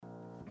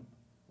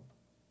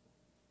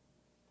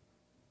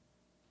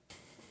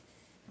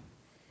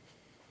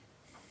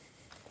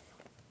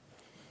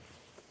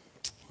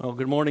Well,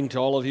 good morning to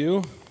all of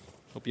you.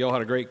 Hope you all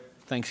had a great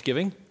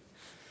Thanksgiving.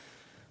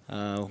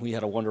 We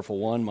had a wonderful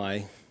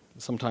one.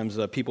 Sometimes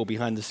people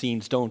behind the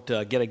scenes don't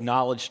get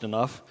acknowledged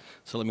enough,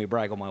 so let me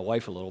brag on my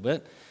wife a little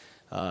bit.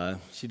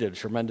 She did a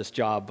tremendous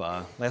job.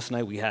 Last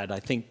night we had, I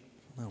think,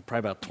 probably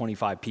about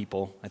 25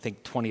 people. I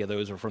think 20 of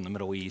those are from the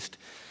Middle East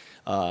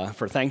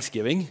for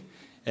Thanksgiving.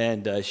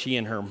 And she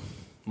and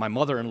my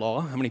mother-in-law,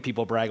 how many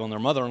people brag on their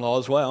mother-in-law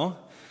as well?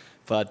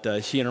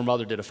 But she and her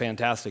mother did a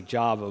fantastic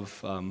job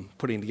of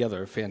putting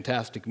together a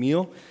fantastic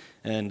meal,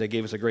 and they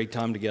gave us a great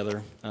time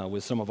together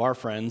with some of our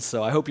friends.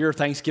 So I hope your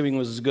Thanksgiving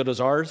was as good as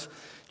ours.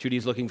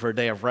 Judy's looking for a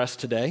day of rest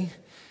today,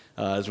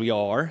 as we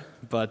all are,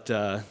 but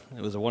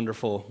it was a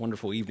wonderful,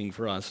 wonderful evening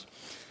for us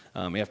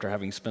after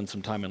having spent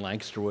some time in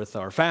Lancaster with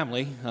our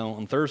family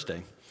on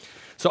Thursday.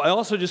 So I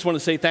also just want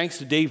to say thanks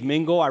to Dave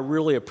Mingle. I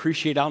really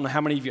appreciate, I don't know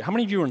how many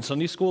of you were in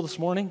Sunday school this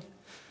morning?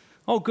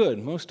 Oh, good,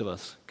 most of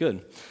us,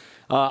 good.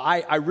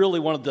 I really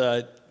wanted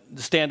to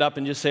stand up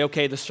and just say,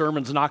 okay, the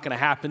sermon's not going to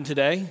happen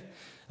today.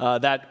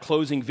 That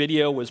closing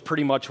video was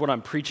pretty much what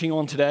I'm preaching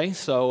on today.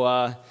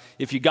 So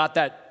if you got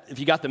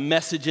the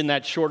message in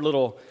that short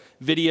little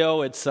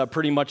video, it's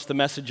pretty much the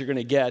message you're going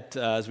to get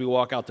as we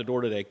walk out the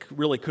door today.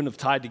 Really couldn't have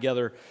tied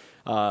together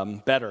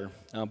better.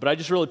 But I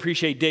just really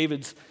appreciate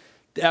David's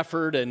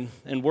effort and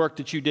work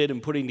that you did in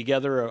putting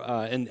together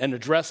and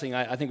addressing,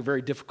 I think, a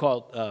very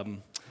difficult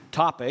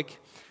topic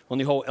on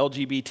the whole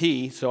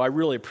LGBT, so I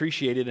really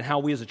appreciate it and how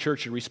we as a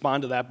church should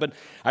respond to that. But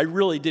I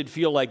really did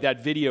feel like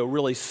that video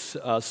really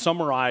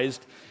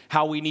summarized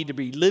how we need to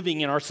be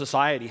living in our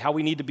society, how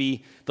we need to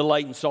be the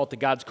light and salt that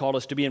God's called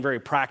us to be in a very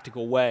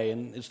practical way,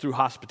 and it's through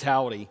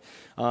hospitality.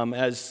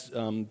 As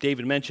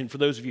David mentioned, for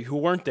those of you who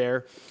weren't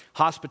there,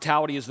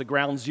 hospitality is the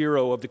ground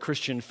zero of the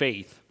Christian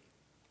faith.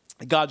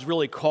 God's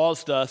really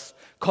called us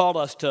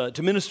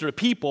to minister to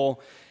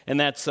people, and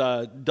that's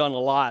done a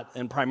lot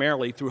and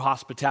primarily through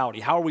hospitality.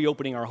 How are we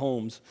opening our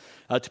homes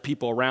to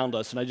people around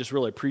us? And I just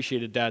really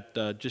appreciated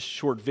that just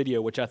short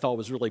video, which I thought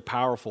was really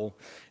powerful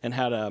and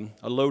had a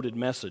loaded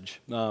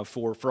message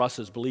for us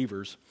as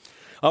believers.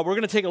 We're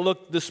going to take a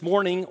look this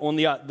morning on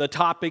the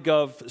topic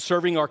of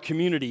serving our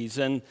communities.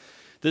 And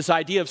this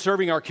idea of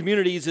serving our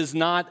communities is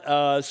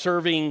not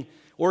serving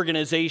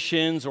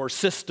organizations or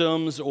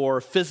systems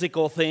or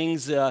physical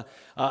things that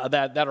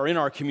are in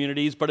our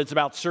communities, but it's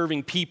about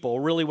serving people.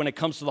 Really, when it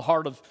comes to the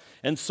heart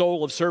and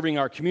soul of serving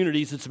our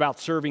communities, it's about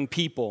serving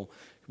people.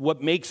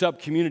 What makes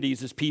up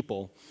communities is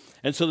people.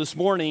 And so this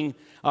morning,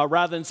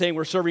 rather than saying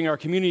we're serving our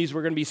communities,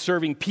 we're going to be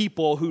serving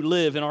people who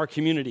live in our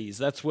communities.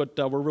 That's what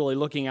we're really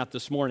looking at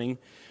this morning.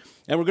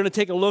 And we're going to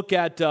take a look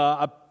at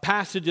a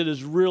passage that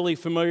is really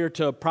familiar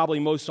to probably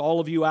most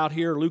all of you out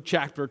here, Luke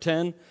chapter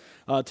 10.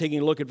 Taking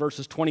a look at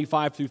verses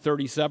 25 through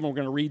 37. We're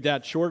going to read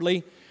that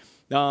shortly,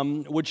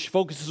 which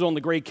focuses on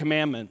the Great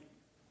Commandment.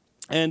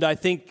 And I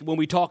think when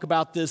we talk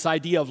about this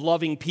idea of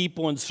loving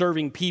people and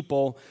serving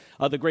people,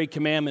 the Great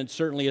Commandment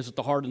certainly is at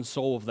the heart and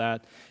soul of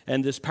that.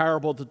 And this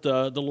parable that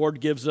the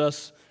Lord gives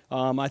us,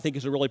 I think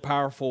is a really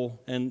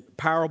powerful and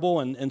parable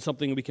and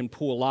something we can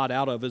pull a lot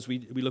out of as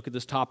we look at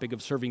this topic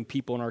of serving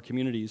people in our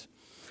communities.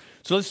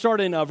 So let's start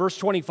in verse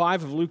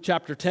 25 of Luke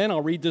chapter 10. I'll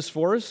read this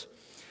for us.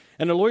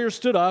 And the lawyer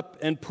stood up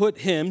and put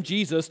him,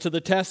 Jesus, to the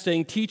test,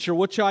 saying, "Teacher,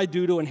 what shall I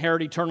do to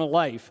inherit eternal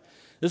life?"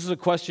 This is a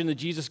question that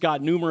Jesus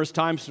got numerous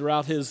times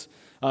throughout his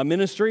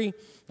ministry.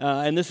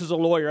 And this is a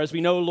lawyer. As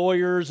we know,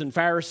 lawyers and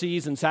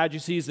Pharisees and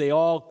Sadducees, they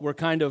all were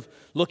kind of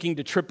looking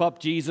to trip up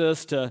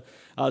Jesus, to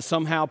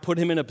somehow put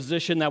him in a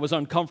position that was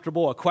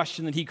uncomfortable, a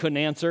question that he couldn't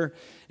answer.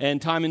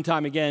 And time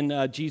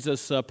again,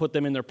 Jesus put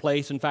them in their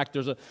place. In fact,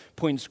 there's a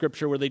point in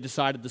Scripture where they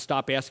decided to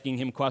stop asking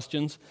him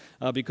questions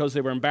because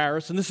they were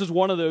embarrassed. And this is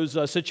one of those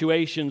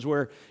situations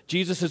where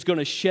Jesus is going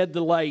to shed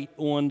the light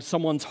on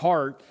someone's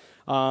heart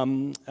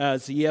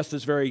as he asked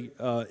this very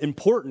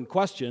important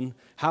question: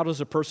 how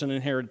does a person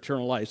inherit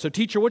eternal life? So,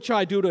 teacher, what shall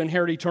I do to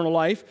inherit eternal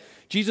life?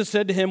 Jesus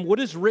said to him, what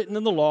is written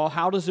in the law?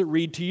 How does it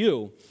read to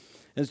you?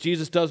 As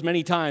Jesus does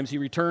many times, he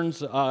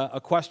returns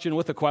a question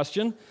with a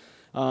question.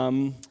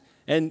 And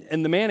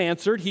the man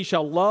answered, you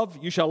shall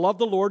love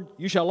the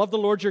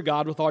Lord your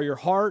God with all your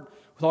heart,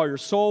 with all your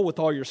soul, with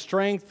all your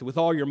strength, with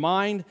all your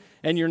mind,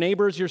 and your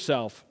neighbor as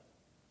yourself.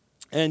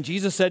 And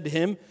Jesus said to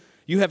him,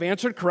 you have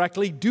answered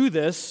correctly. Do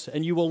this,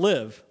 and you will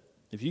live.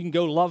 If you can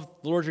go love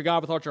the Lord your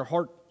God with all your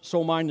heart,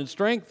 soul, mind, and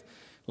strength,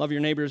 love your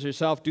neighbor as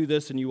yourself, do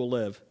this, and you will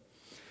live.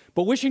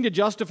 But wishing to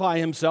justify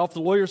himself, the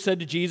lawyer said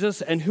to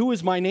Jesus, and who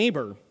is my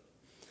neighbor?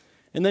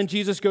 And then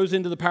Jesus goes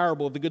into the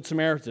parable of the Good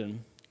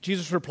Samaritan.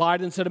 Jesus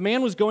replied and said, a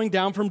man was going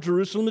down from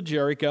Jerusalem to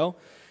Jericho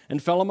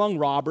and fell among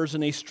robbers,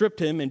 and they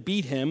stripped him and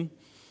beat him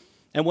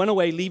and went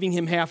away, leaving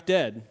him half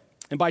dead.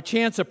 And by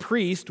chance a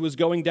priest was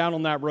going down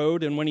on that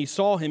road, and when he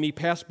saw him, he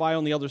passed by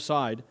on the other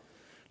side.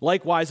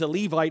 Likewise, a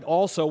Levite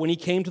also, when he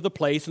came to the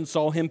place and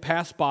saw him,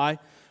 passed by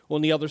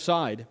on the other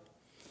side.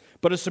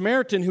 But a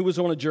Samaritan who was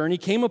on a journey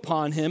came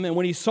upon him, and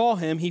when he saw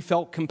him, he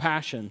felt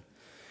compassion.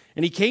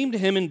 And he came to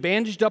him and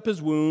bandaged up his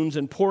wounds,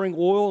 and pouring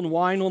oil and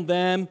wine on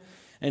them,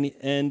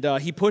 and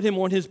he put him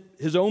on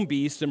his own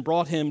beast and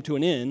brought him to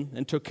an inn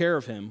and took care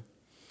of him.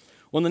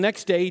 Well, the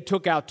next day he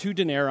took out 2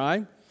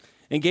 denarii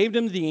and gave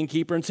them to the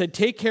innkeeper and said,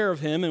 "Take care of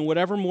him, and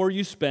whatever more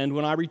you spend,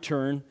 when I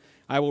return,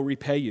 I will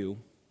repay you."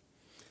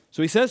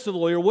 So he says to the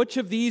lawyer, "Which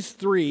of these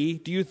 3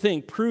 do you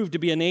think proved to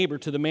be a neighbor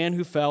to the man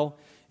who fell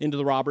into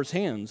the robber's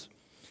hands?"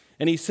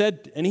 And he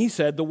said,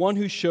 "The one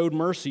who showed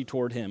mercy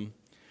toward him."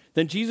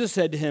 Then Jesus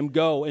said to him,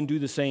 "Go and do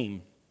the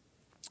same."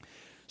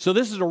 So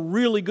this is a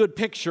really good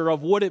picture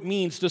of what it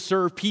means to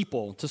serve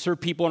people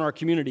in our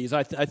communities.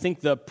 I think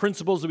the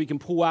principles that we can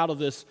pull out of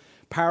this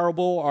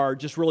parable are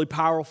just really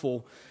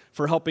powerful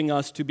for helping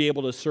us to be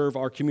able to serve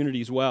our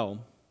communities well.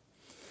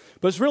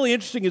 But it's really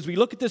interesting as we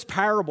look at this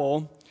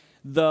parable,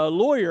 the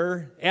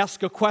lawyer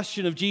asked a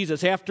question of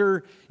Jesus.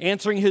 After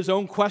answering his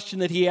own question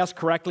that he asked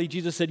correctly,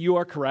 Jesus said, "You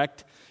are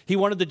correct." He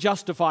wanted to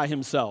justify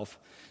himself.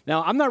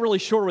 Now, I'm not really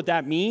sure what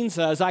that means.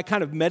 As I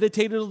kind of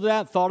meditated on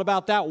that, thought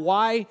about that,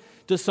 why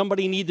does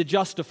somebody need to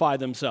justify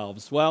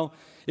themselves? Well,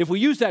 if we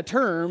use that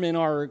term in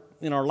our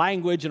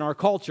language, in our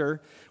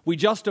culture, we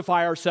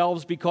justify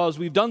ourselves because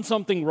we've done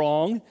something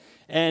wrong,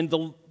 and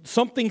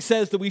something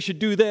says that we should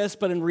do this,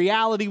 but in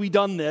reality we've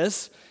done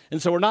this,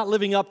 and so we're not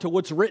living up to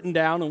what's written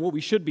down and what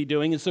we should be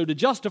doing. And so to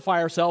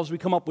justify ourselves, we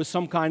come up with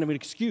some kind of an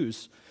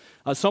excuse,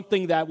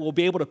 something that will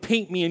be able to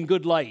paint me in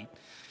good light.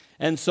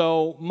 And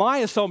so my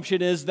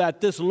assumption is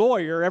that this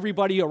lawyer,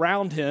 everybody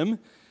around him,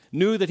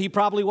 knew that he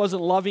probably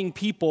wasn't loving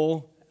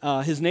people,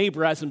 his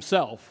neighbor, as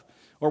himself,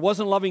 or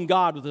wasn't loving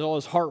God with all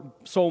his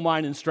heart, soul,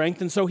 mind, and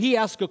strength. And so he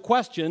asked a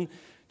question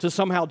to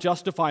somehow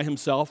justify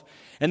himself.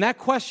 And that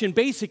question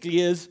basically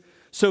is,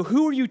 so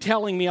who are you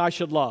telling me I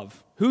should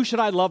love? Who should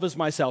I love as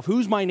myself?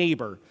 Who's my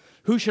neighbor?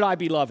 Who should I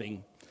be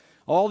loving?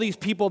 All these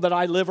people that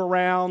I live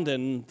around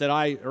and that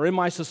are in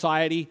my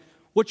society,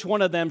 which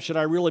one of them should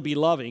I really be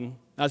loving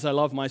as I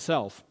love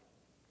myself?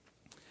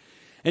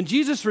 And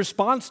Jesus'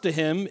 response to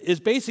him is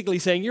basically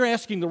saying, you're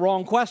asking the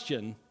wrong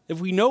question.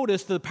 If we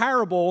notice, the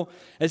parable,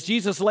 as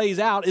Jesus lays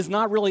out, is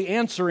not really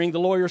answering the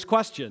lawyer's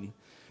question.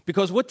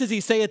 Because what does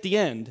he say at the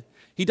end?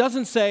 He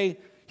doesn't say,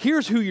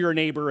 here's who your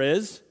neighbor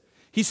is.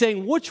 He's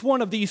saying, which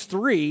one of these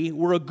 3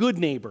 were a good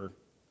neighbor?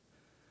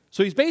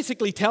 So he's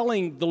basically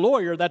telling the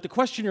lawyer that the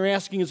question you're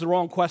asking is the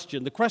wrong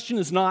question. The question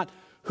is not,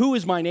 who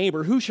is my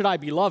neighbor? Who should I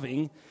be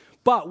loving?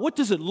 But what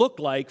does it look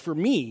like for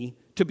me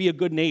to be a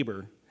good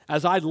neighbor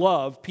as I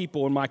love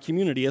people in my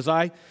community, as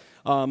I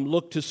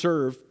look to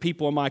serve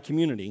people in my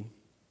community?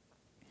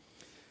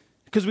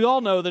 Because we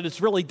all know that it's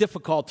really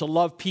difficult to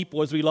love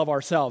people as we love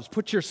ourselves.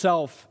 Put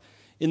yourself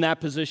in that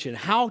position.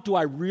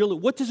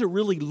 What does it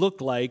really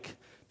look like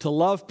to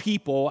love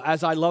people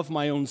as I love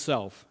my own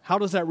self? How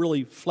does that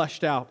really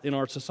fleshed out in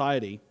our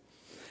society?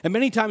 And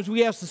many times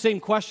we ask the same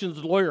questions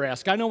the lawyer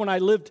asked. I know when I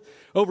lived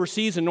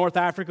overseas in North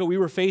Africa, we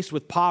were faced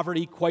with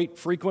poverty quite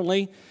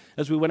frequently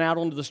as we went out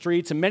onto the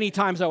streets. And many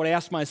times I would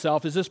ask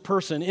myself, is this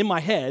person, in my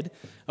head,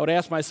 I would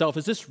ask myself,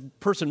 is this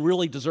person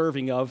really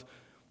deserving of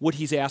what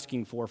he's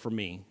asking for from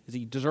me? Is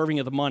he deserving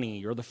of the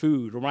money or the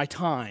food or my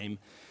time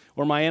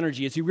or my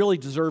energy? Is he really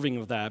deserving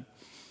of that?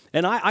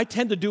 And I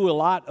tend to do a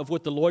lot of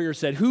what the lawyer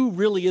said. Who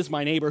really is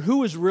my neighbor?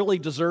 Who is really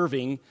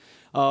deserving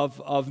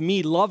of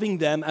me loving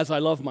them as I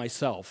love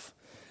myself?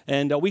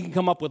 And we can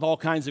come up with all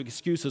kinds of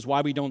excuses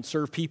why we don't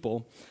serve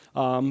people.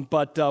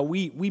 But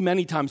we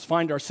many times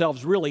find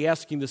ourselves really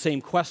asking the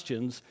same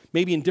questions,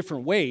 maybe in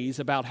different ways,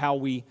 about how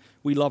we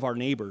love our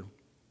neighbor.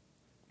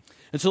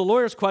 And so the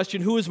lawyer's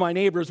question, who is my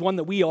neighbor, is one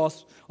that we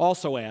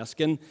also ask.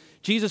 And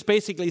Jesus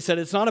basically said,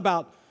 it's not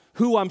about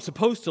who I'm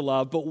supposed to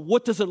love, but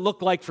what does it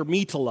look like for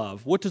me to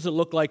love? What does it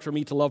look like for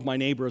me to love my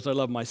neighbor as I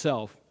love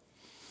myself?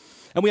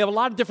 And we have a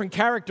lot of different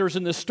characters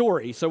in this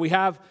story. So we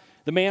have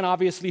the man,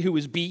 obviously, who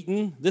was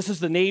beaten. This is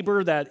the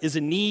neighbor that is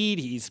in need.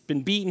 He's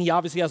been beaten. He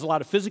obviously has a lot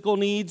of physical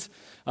needs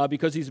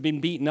because he's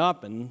been beaten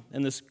up, and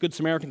this Good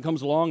Samaritan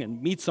comes along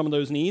and meets some of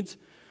those needs.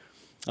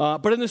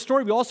 But in this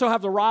story, we also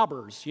have the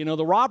robbers. You know,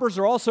 the robbers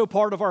are also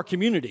part of our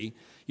community.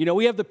 You know,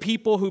 we have the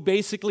people who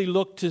basically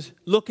look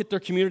at their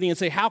community and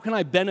say, how can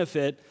I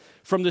benefit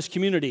from this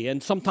community?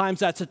 And sometimes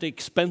that's at the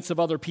expense of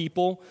other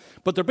people,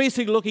 but they're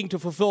basically looking to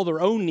fulfill their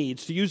own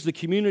needs, to use the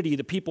community,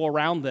 the people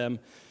around them,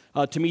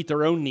 to meet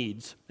their own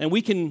needs. And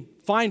we can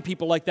find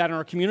people like that in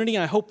our community,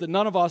 and I hope that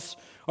none of us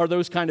are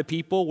those kind of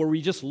people where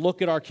we just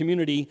look at our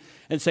community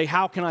and say,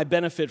 how can I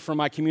benefit from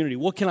my community?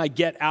 What can I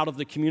get out of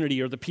the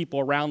community or the people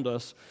around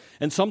us?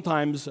 And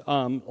sometimes,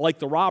 like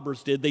the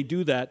robbers did, they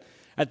do that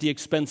at the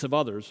expense of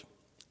others.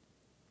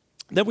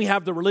 Then we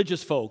have the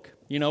religious folk.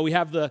 You know, we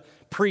have the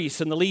priests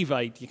and the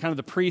Levite. Kind of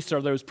the priests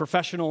are those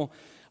professional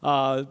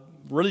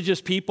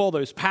religious people,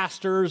 those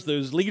pastors,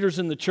 those leaders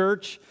in the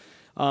church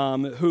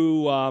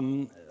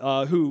who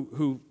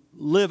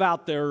live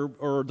out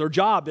their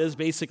job is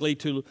basically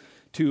to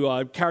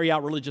carry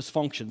out religious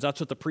functions.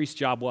 That's what the priest's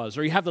job was.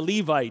 Or you have the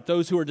Levite,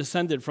 those who are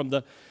descended from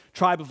the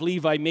tribe of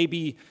Levi,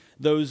 maybe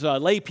those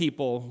lay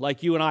people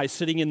like you and I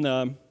sitting in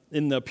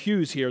the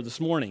pews here this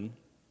morning.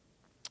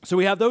 So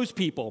we have those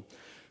people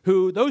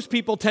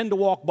tend to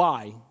walk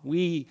by.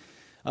 We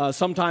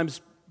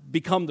sometimes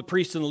become the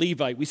priest and the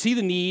Levite. We see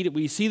the need,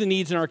 we see the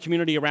needs in our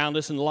community around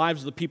us and the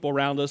lives of the people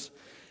around us,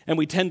 and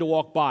we tend to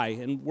walk by.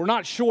 And we're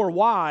not sure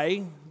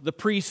why the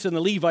priest and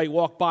the Levite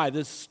walk by.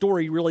 This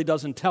story really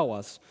doesn't tell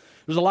us.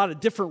 There's a lot of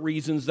different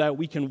reasons that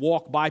we can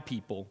walk by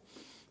people.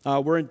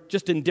 We're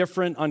just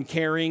indifferent,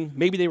 uncaring.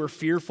 Maybe they were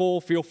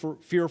fearful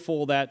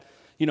that,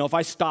 if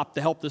I stop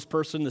to help this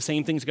person, the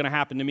same thing's going to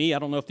happen to me. I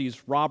don't know if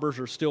these robbers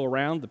are still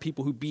around. The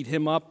people who beat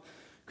him up,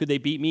 could they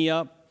beat me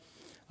up?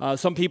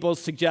 Some people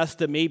suggest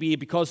that maybe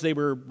because they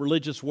were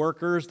religious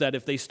workers, that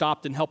if they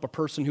stopped and helped a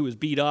person who was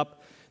beat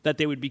up, that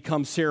they would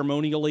become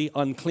ceremonially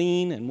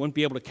unclean and wouldn't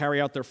be able to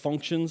carry out their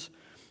functions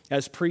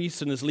as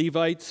priests and as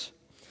Levites.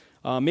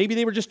 Maybe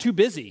they were just too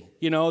busy.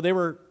 They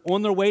were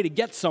on their way to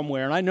get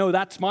somewhere, and I know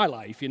that's my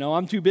life.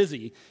 I'm too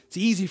busy. It's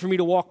easy for me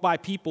to walk by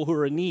people who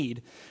are in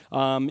need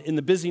in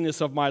the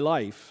busyness of my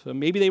life.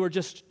 Maybe they were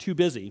just too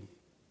busy.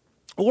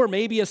 Or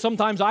maybe, as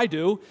sometimes I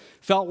do,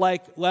 felt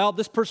like, well,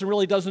 this person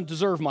really doesn't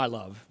deserve my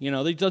love.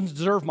 They doesn't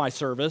deserve my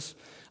service.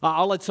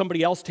 I'll let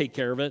somebody else take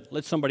care of it.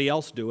 Let somebody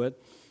else do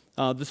it.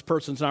 This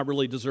person's not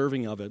really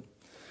deserving of it.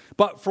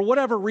 But for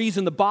whatever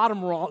reason, the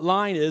bottom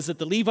line is that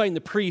the Levite and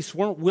the priest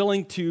weren't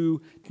willing to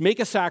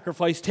make a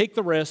sacrifice, take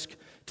the risk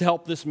to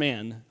help this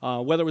man,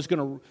 whether it was going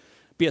to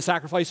be a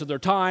sacrifice of their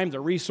time,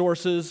 their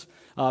resources,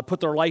 put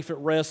their life at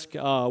risk,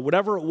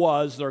 whatever it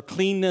was, their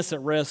cleanness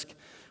at risk,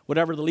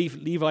 whatever the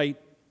Levite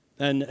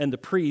and the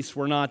priests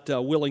were not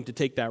willing to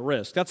take that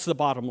risk. That's the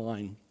bottom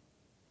line.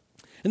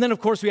 And then, of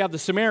course, we have the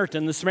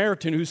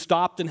Samaritan who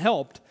stopped and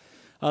helped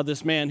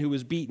this man who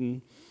was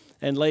beaten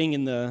and laying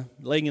in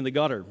the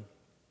gutter.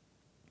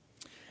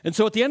 And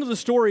so at the end of the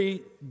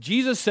story,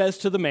 Jesus says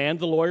to the man,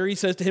 the lawyer, he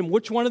says to him,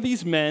 which one of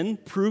these men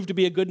proved to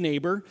be a good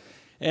neighbor?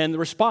 And the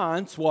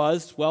response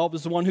was, well, it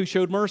was the one who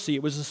showed mercy.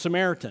 It was the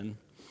Samaritan.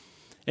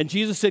 And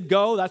Jesus said,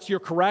 go, you're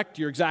correct.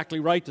 You're exactly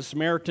right. The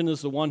Samaritan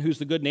is the one who's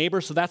the good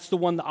neighbor. So that's the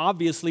one,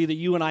 obviously, that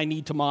you and I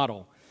need to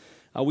model.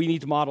 We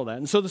need to model that.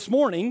 And so this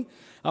morning,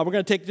 we're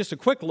going to take just a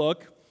quick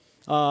look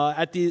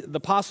at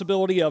the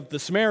possibility of the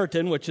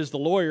Samaritan, which is the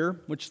lawyer,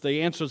 which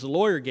the answers the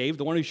lawyer gave,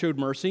 the one who showed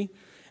mercy,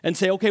 and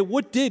say, okay,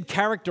 what did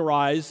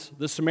characterize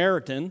the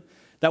Samaritan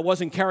that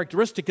wasn't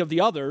characteristic of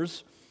the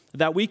others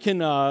that we can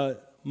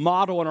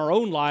model in our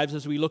own lives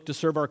as we look to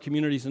serve our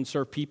communities and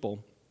serve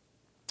people?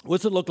 What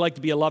does it look like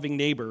to be a loving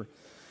neighbor?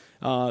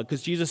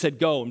 Because Jesus said,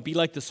 go and be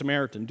like the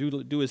Samaritan,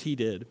 do as he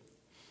did.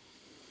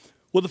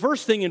 Well, the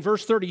first thing in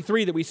verse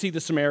 33 that we see the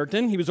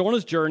Samaritan, he was on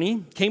his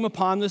journey, came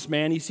upon this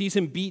man, he sees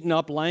him beaten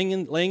up, laying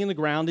in the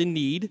ground in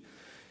need,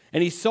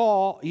 and he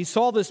saw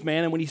this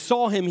man, and when he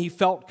saw him, he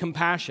felt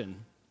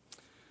compassion.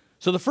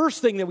 So the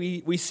first thing that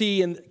we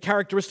see in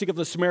characteristic of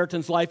the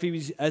Samaritan's life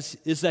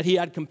is that he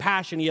had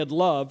compassion, he had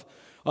love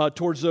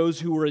towards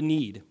those who were in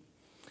need.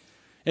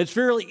 It's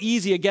fairly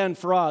easy, again,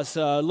 for us,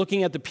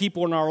 looking at the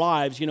people in our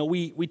lives.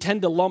 We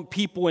tend to lump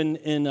people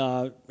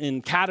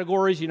in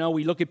categories.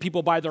 We look at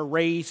people by their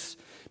race.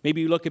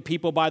 Maybe we look at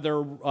people by their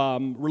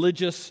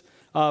religious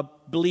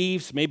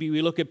beliefs. Maybe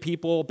we look at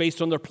people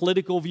based on their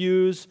political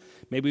views.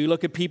 Maybe we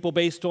look at people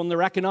based on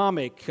their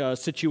economic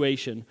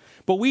situation.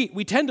 But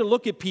we tend to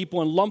look at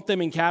people and lump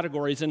them in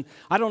categories. And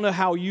I don't know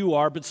how you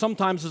are, but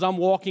sometimes as I'm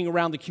walking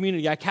around the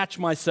community, I catch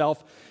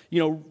myself,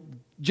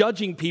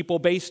 judging people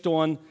based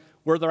on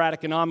where they're at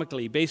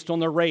economically, based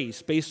on their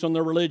race, based on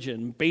their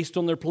religion, based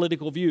on their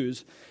political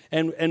views.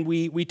 And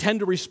we tend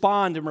to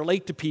respond and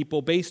relate to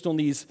people based on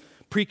these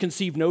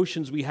preconceived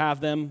notions we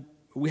have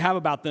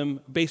about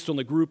them based on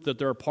the group that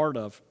they're a part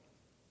of.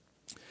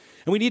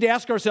 And we need to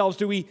ask ourselves,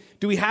 do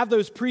we have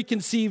those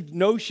preconceived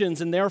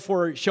notions and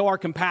therefore show our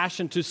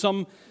compassion to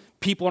some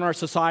people in our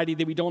society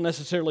that we don't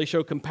necessarily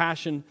show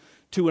compassion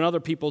to in other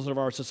peoples of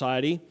our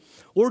society?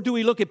 Or do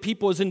we look at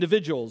people as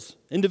individuals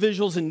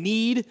in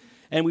need,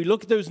 and we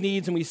look at those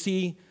needs and we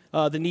see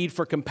the need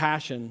for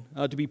compassion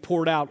to be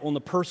poured out on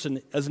the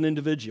person as an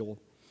individual?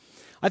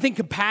 I think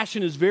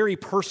compassion is very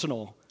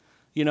personal.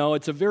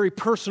 It's a very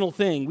personal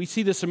thing. We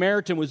see the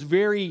Samaritan was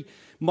very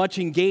much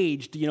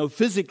engaged,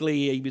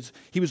 physically.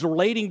 He was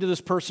relating to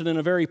this person in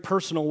a very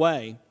personal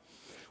way.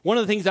 One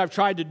of the things I've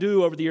tried to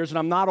do over the years, and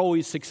I'm not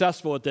always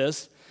successful at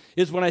this,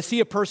 is when I see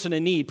a person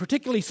in need,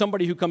 particularly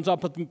somebody who comes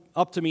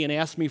up to me and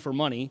asks me for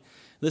money.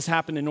 This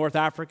happened in North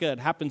Africa. It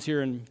happens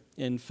here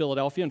in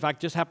Philadelphia. In fact,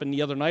 just happened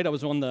the other night. I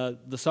was on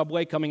the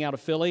subway coming out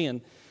of Philly,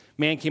 and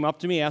a man came up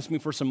to me, asked me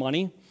for some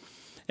money.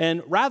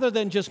 And rather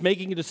than just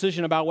making a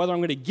decision about whether I'm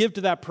going to give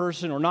to that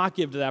person or not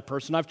give to that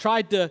person, I've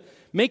tried to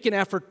make an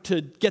effort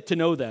to get to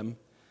know them.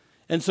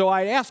 And so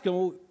I ask them,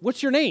 well,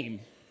 what's your name?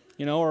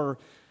 Or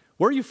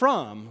where are you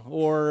from?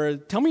 Or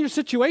tell me your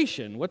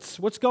situation. What's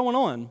going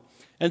on?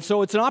 And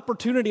so it's an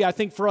opportunity, I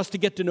think, for us to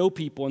get to know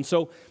people. And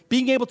so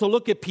being able to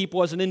look at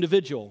people as an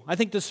individual. I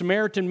think the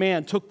Samaritan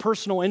man took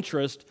personal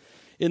interest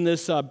in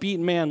this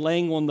beaten man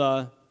laying on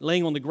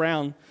the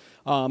ground,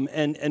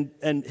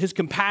 and his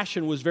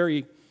compassion was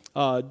very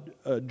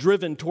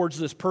driven towards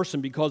this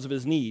person because of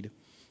his need,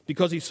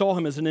 because he saw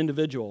him as an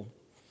individual.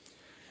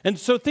 And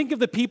so think of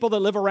the people that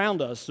live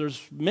around us.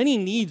 There's many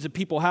needs that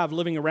people have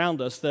living around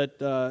us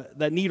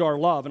that need our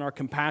love and our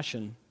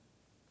compassion.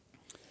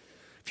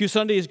 A few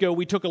Sundays ago,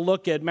 we took a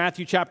look at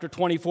Matthew chapter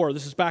 24.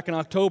 This is back in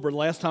October, the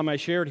last time I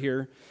shared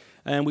here.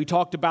 And we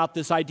talked about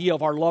this idea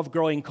of our love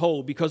growing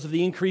cold. Because of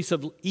the increase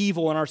of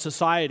evil in our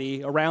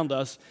society around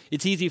us,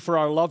 it's easy for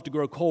our love to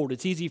grow cold.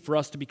 It's easy for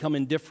us to become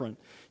indifferent.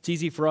 It's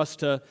easy for us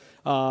to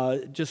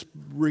just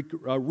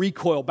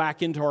recoil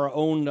back into our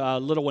own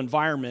little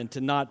environment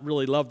and not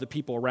really love the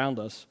people around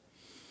us.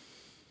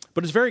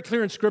 But it's very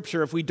clear in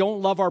Scripture, if we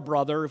don't love our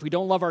brother, if we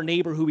don't love our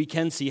neighbor who we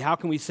can see, how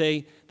can we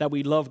say that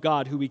we love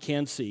God who we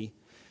can see?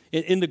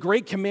 In the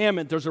Great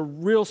Commandment, there's a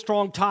real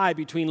strong tie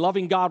between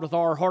loving God with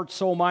our heart,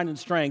 soul, mind, and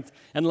strength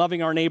and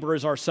loving our neighbor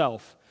as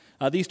ourself.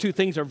 These two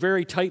things are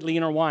very tightly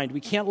intertwined.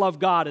 We can't love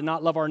God and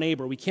not love our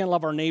neighbor. We can't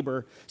love our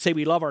neighbor, say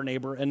we love our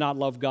neighbor, and not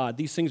love God.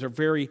 These things are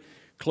very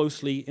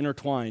closely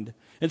intertwined.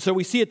 And so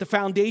we see at the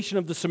foundation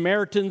of the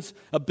Samaritan's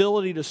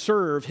ability to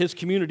serve his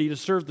community, to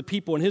serve the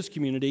people in his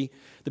community,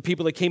 the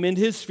people that came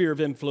into his sphere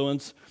of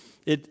influence,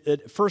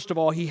 first of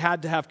all, he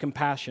had to have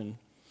compassion.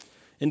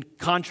 In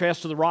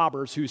contrast to the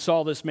robbers who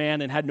saw this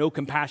man and had no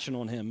compassion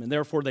on him, and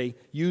therefore they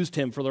used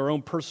him for their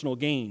own personal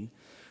gain.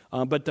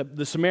 But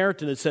the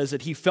Samaritan, it says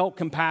that he felt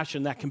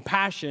compassion. That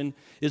compassion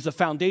is the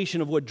foundation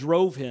of what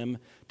drove him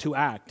to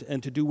act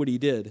and to do what he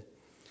did.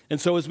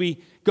 And so as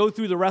we go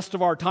through the rest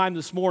of our time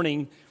this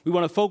morning, we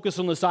want to focus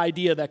on this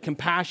idea that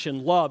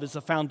compassion, love, is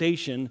the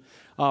foundation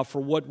for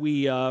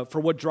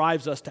what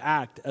drives us to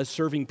act as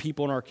serving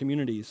people in our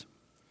communities.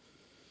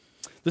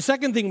 The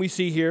second thing we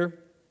see here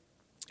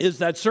is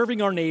that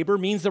serving our neighbor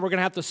means that we're going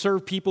to have to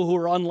serve people who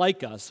are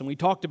unlike us. And we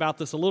talked about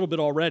this a little bit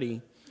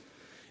already.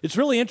 It's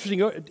really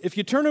interesting. If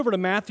you turn over to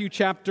Matthew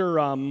chapter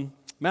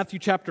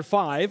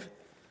 5,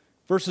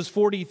 verses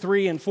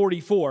 43 and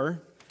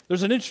 44,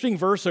 there's an interesting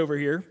verse over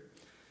here.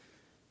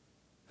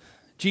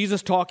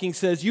 Jesus talking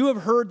says, "You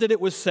have heard that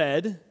it was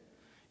said,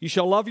 'You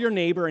shall love your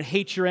neighbor and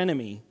hate your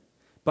enemy.'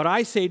 But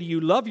I say to you,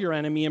 love your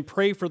enemy and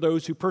pray for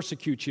those who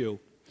persecute you."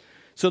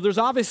 So there's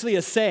obviously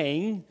a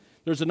saying.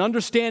 There's an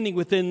understanding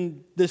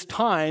within this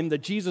time that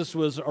Jesus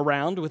was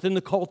around, within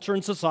the culture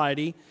and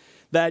society,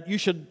 that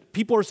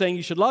people are saying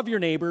you should love your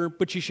neighbor,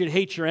 but you should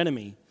hate your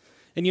enemy.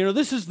 And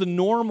this is the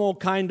normal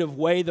kind of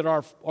way that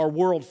our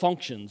world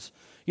functions.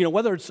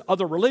 Whether it's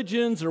other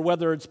religions or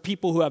whether it's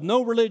people who have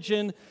no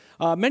religion,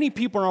 many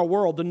people in our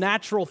world, the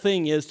natural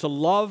thing is to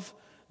love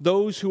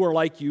those who are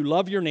like you,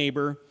 love your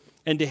neighbor,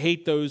 and to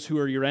hate those who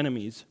are your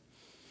enemies.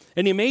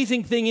 And the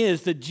amazing thing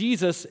is that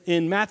Jesus,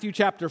 in Matthew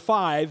chapter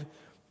 5,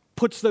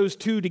 puts those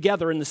two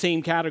together in the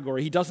same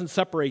category. He doesn't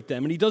separate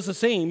them. And he does the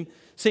same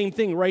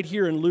thing right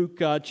here in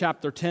Luke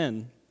chapter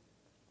 10.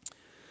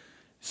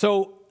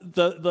 So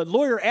the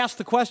lawyer asked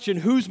the question,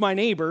 who's my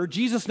neighbor?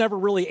 Jesus never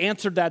really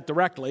answered that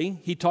directly.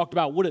 He talked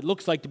about what it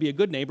looks like to be a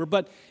good neighbor.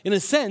 But in a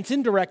sense,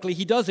 indirectly,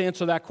 he does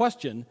answer that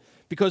question.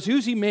 Because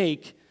who's he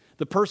make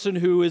the person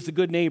who is the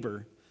good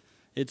neighbor?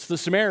 It's the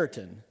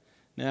Samaritan.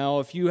 Now,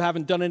 if you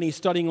haven't done any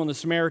studying on the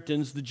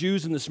Samaritans, the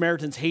Jews and the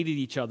Samaritans hated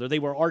each other. They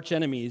were arch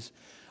enemies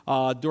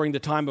during the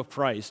time of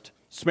Christ.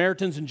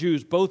 Samaritans and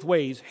Jews, both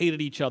ways,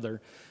 hated each other.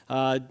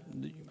 I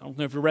don't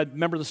know if you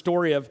remember the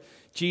story of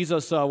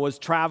Jesus was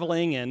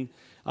traveling and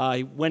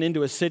he went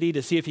into a city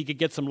to see if he could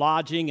get some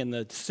lodging, and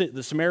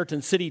the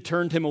Samaritan city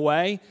turned him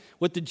away.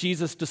 What did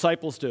Jesus'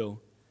 disciples do?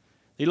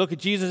 They look at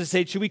Jesus and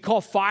say, should we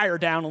call fire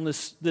down on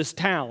this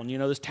town,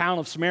 this town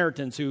of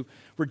Samaritans who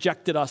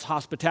rejected us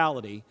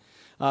hospitality?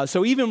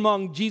 So even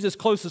among Jesus'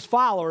 closest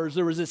followers,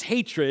 there was this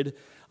hatred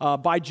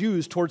by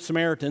Jews towards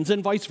Samaritans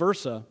and vice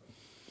versa.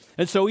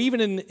 And so even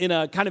in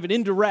a kind of an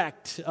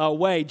indirect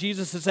way,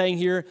 Jesus is saying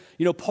here,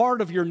 part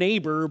of your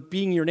neighbor,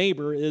 being your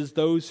neighbor, is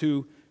those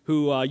who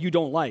you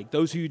don't like,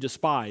 those who you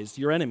despise,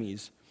 your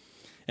enemies.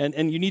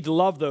 And you need to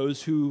love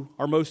those who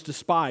are most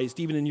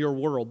despised, even in your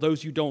world,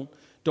 those you don't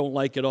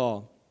like at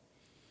all.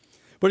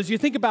 But as you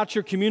think about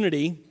your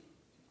community,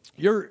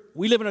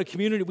 we live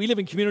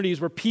in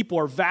communities where people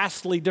are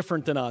vastly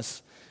different than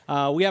us.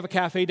 We have a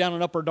cafe down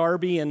in Upper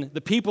Darby, and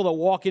the people that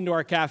walk into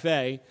our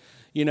cafe,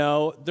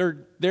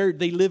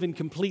 they live in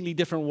completely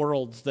different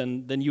worlds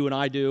than you and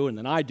I do, and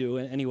than I do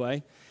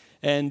anyway.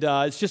 And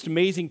it's just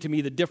amazing to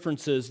me the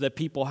differences that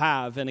people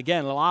have. And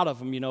again, a lot of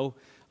them,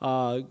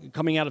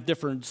 coming out of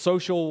different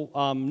social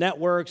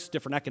networks,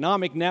 different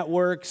economic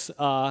networks.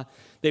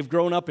 They've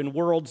grown up in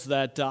worlds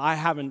that I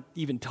haven't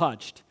even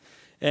touched.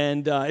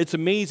 And it's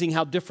amazing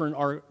how different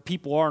our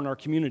people are in our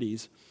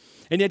communities.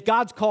 And yet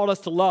God's called us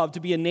to love, to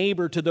be a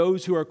neighbor to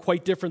those who are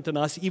quite different than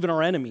us, even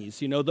our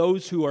enemies,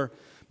 those who are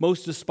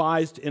most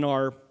despised in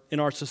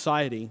our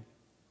society.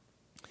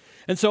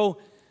 And so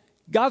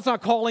God's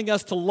not calling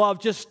us to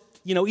love just,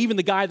 even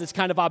the guy that's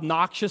kind of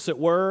obnoxious at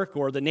work,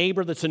 or the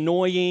neighbor that's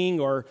annoying,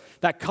 or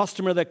that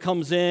customer that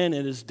comes in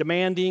and is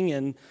demanding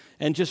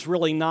and just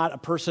really not a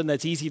person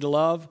that's easy to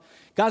love.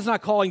 God's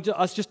not calling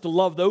us just to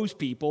love those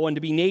people and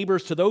to be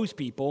neighbors to those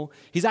people.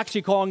 He's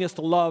actually calling us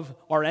to love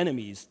our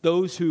enemies,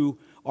 those who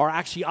are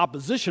actually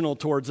oppositional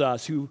towards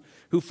us, who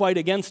fight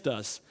against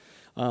us.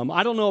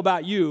 I don't know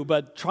about you,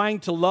 but trying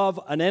to love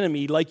an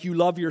enemy like you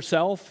love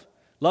yourself,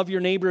 love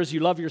your neighbor as you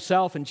love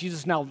yourself, and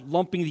Jesus now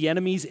lumping the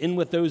enemies in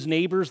with those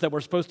neighbors that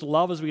we're supposed to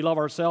love as we love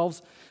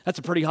ourselves, that's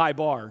a pretty high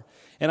bar.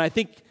 And I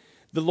think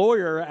the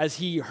lawyer, as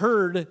he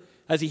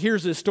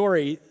hears this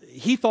story,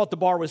 he thought the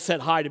bar was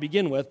set high to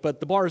begin with, but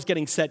the bar is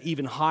getting set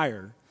even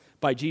higher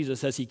by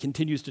Jesus as he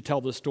continues to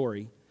tell this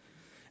story.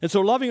 And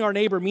so loving our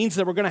neighbor means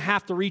that we're going to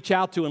have to reach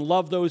out to and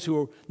love those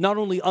who are not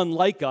only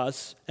unlike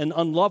us and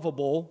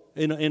unlovable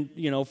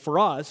for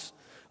us,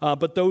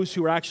 but those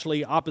who are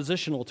actually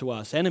oppositional to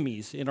us,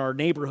 enemies in our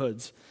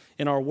neighborhoods,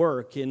 in our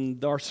work,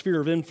 in our sphere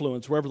of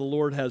influence, wherever the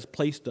Lord has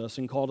placed us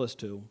and called us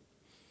to.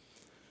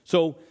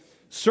 So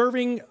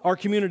serving our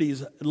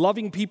communities,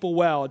 loving people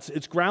well,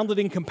 it's grounded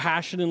in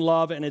compassion and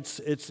love, and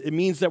it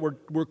means that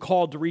we're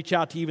called to reach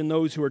out to even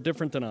those who are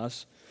different than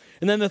us.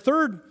 And then the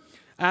third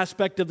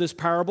aspect of this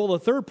parable, the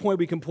third point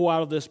we can pull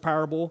out of this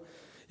parable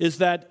is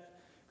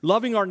that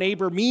loving our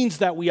neighbor means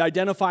that we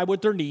identify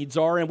what their needs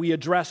are and we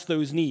address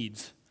those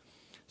needs.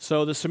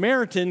 So the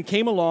Samaritan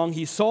came along,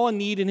 he saw a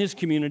need in his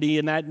community,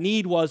 and that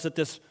need was that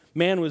this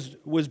man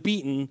was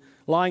beaten,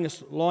 lying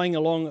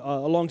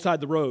alongside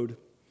the road.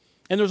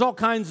 And there's all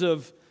kinds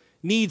of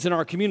needs in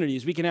our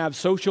communities. We can have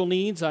social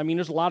needs. I mean,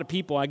 there's a lot of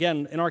people,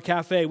 again, in our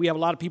cafe, we have a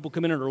lot of people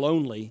come in and are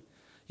lonely.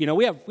 You know,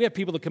 we have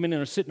people that come in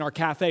and sit in our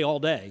cafe all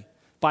day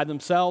by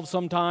themselves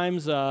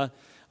sometimes.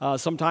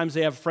 Sometimes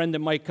they have a friend that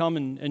might come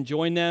and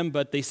join them,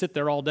 but they sit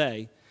there all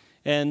day.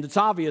 And it's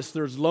obvious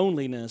there's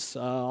loneliness, a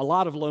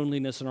lot of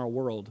loneliness in our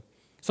world.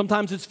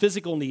 Sometimes it's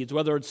physical needs,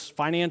 whether it's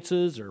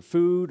finances or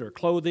food or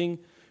clothing,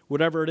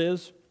 whatever it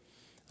is.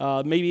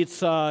 Maybe it's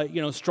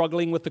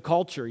struggling with the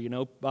culture.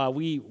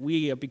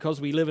 We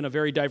because we live in a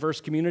very diverse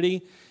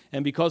community,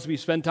 and because we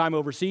spend time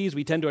overseas,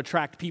 we tend to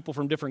attract people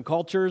from different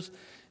cultures.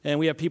 And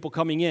we have people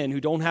coming in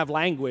who don't have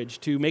language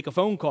to make a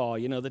phone call,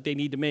 that they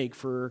need to make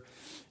for,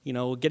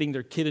 getting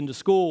their kid into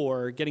school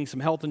or getting some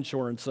health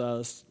insurance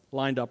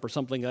lined up or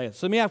something like that.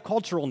 So they may have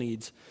cultural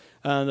needs,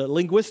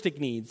 linguistic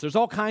needs. There's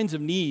all kinds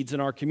of needs in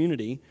our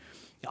community.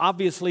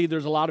 Obviously,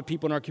 there's a lot of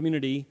people in our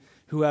community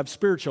who have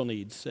spiritual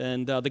needs.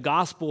 And the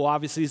gospel,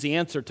 obviously, is the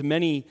answer to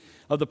many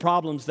of the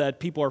problems that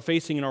people are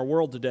facing in our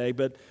world today.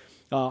 But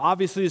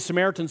obviously, the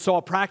Samaritan saw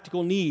a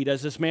practical need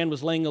as this man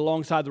was laying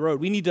alongside the road.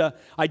 We need to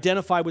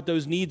identify what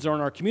those needs are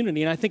in our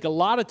community. And I think a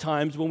lot of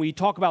times when we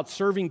talk about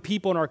serving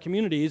people in our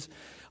communities,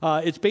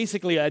 it's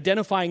basically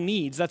identifying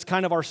needs. That's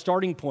kind of our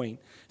starting point.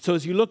 So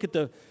as you look at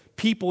the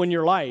people in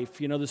your life,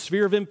 the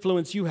sphere of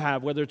influence you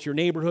have, whether it's your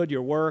neighborhood,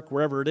 your work,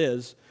 wherever it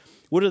is,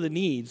 what are the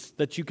needs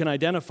that you can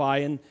identify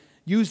and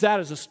use that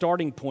as a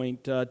starting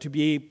point to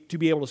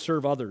be able to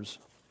serve others.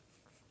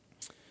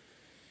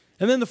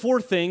 And then the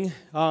fourth thing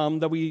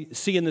that we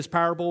see in this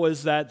parable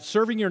is that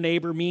serving your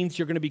neighbor means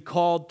you're going to be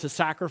called to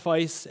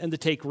sacrifice and to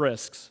take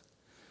risks.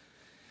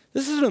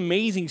 This is an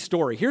amazing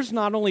story. Here's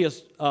not only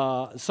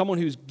someone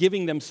who's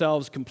giving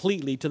themselves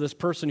completely to this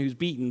person who's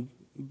beaten,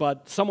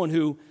 but someone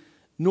who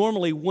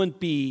normally wouldn't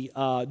be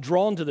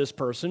drawn to this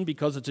person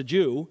because it's a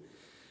Jew,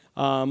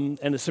 and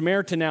the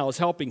Samaritan now is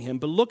helping him.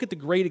 But look at the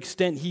great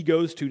extent he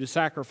goes to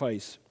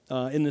sacrifice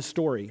in this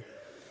story.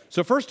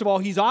 So first of all,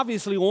 he's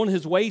obviously on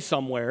his way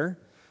somewhere.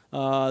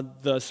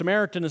 The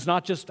Samaritan is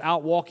not just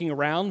out walking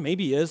around.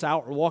 Maybe he is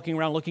out walking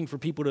around looking for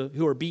people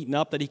who are beaten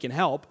up that he can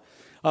help.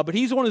 But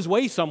he's on his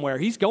way somewhere.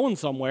 He's going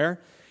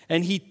somewhere.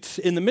 And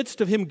in the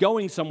midst of him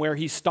going somewhere,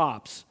 he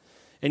stops.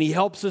 And he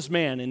helps this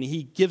man. And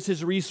he gives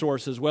his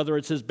resources, whether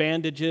it's his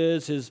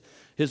bandages,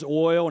 his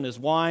oil, and his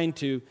wine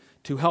to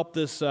help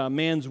this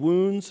man's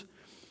wounds.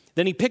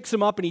 Then he picks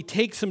him up and he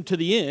takes him to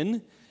the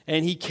inn.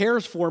 And he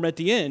cares for him at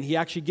the inn. He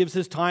actually gives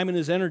his time and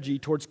his energy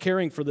towards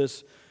caring for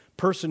this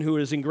person who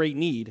is in great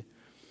need.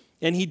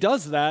 And he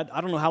does that,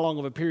 I don't know how long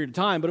of a period of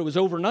time, but it was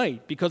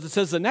overnight, because it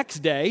says the next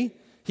day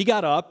he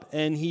got up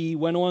and he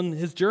went on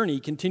his journey,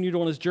 continued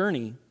on his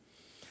journey.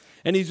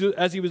 And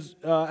as he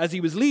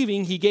was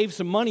leaving, he gave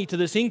some money to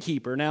this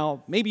innkeeper.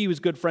 Now, maybe he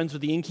was good friends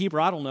with the innkeeper,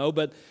 I don't know,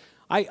 but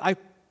I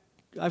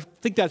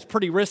think that's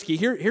pretty risky.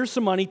 Here's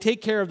some money,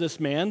 take care of this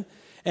man,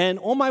 and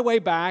on my way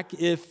back,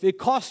 if it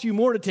costs you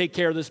more to take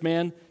care of this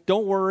man,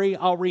 don't worry,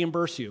 I'll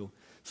reimburse you.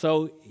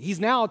 So he's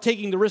now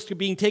taking the risk of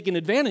being taken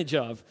advantage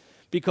of,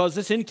 because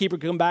this innkeeper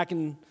can come back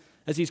and,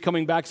 as he's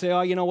coming back, say,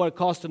 oh, you know what, it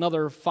cost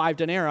another 5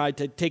 denarii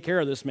to take care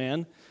of this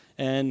man.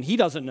 And he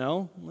doesn't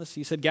know, unless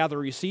he said gather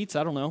receipts,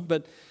 I don't know.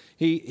 But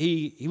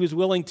he was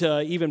willing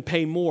to even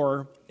pay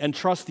more and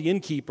trust the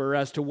innkeeper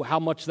as to how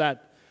much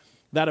that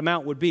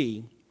amount would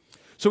be.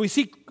 So we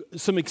see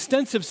some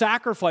extensive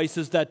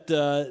sacrifices that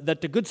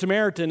the Good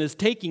Samaritan is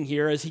taking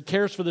here as he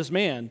cares for this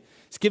man.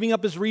 He's giving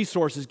up his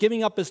resources,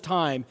 giving up his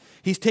time.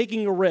 He's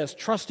taking a risk,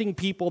 trusting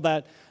people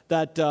that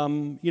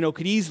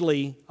could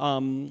easily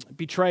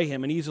betray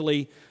him and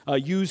easily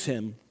use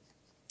him.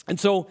 And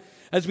so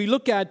as we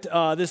look at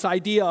this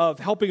idea of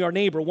helping our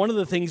neighbor, one of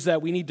the things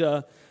that we need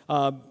to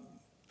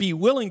be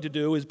willing to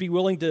do is be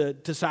willing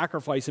to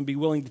sacrifice and be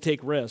willing to take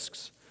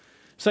risks.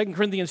 2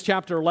 Corinthians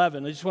chapter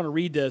 11, I just want to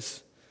read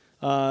this.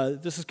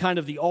 this is kind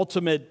of the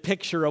ultimate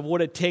picture of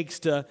what it takes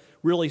to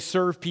really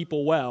serve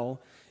people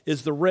well,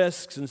 is the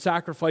risks and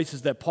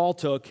sacrifices that Paul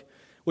took,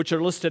 which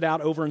are listed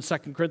out over in 2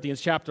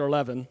 Corinthians chapter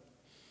 11.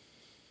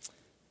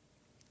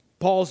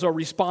 Paul's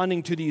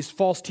responding to these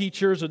false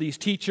teachers or these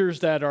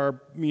teachers that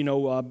are,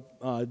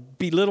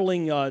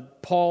 belittling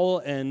Paul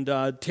and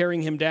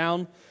tearing him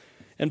down.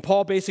 And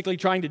Paul, basically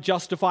trying to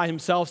justify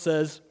himself,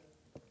 says,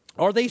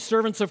 "Are they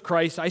servants of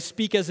Christ? I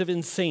speak as if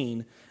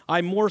insane.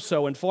 I more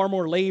so, and far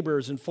more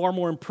labors and far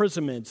more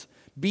imprisonments,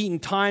 beaten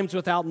times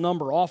without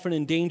number, often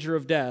in danger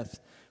of death.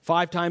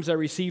 5 times I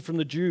received from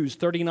the Jews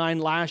 39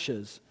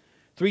 lashes.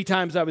 3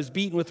 times I was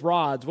beaten with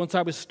rods. Once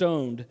I was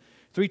stoned.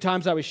 3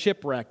 times I was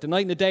shipwrecked. A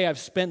night and a day I've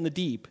spent in the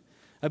deep.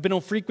 I've been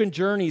on frequent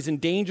journeys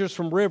and dangers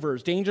from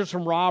rivers, dangers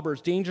from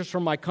robbers, dangers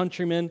from my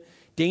countrymen,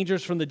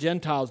 dangers from the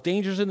Gentiles,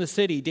 dangers in the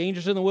city,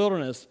 dangers in the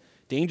wilderness,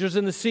 dangers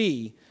in the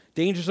sea,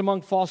 dangers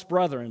among false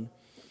brethren.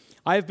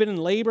 I have been in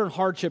labor and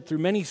hardship through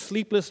many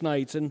sleepless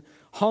nights and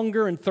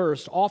hunger and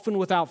thirst, often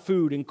without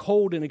food and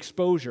cold and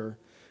exposure.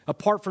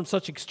 Apart from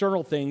such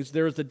external things,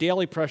 there is the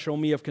daily pressure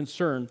on me of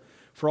concern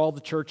for all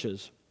the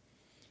churches.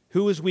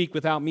 Who is weak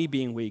without me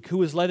being weak?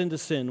 Who is led into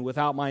sin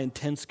without my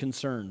intense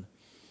concern?"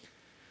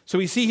 So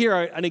we see here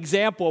an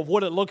example of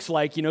what it looks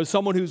like,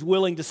 someone who's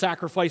willing to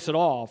sacrifice it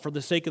all for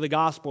the sake of the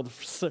gospel,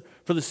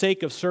 for the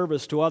sake of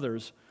service to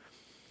others.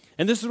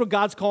 And this is what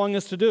God's calling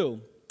us to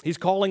do. He's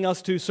calling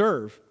us to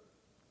serve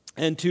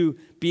and to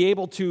be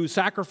able to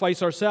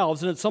sacrifice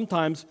ourselves. And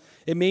sometimes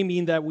it may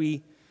mean that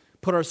we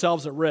put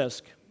ourselves at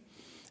risk.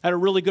 I had a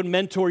really good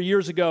mentor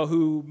years ago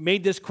who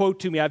made this quote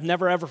to me. I've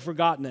never, ever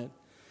forgotten it.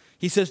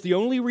 He says, "The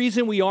only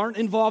reason we aren't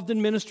involved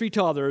in ministry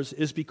to others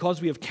is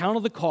because we have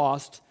counted the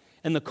cost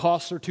and the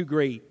costs are too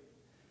great."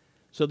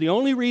 So the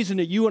only reason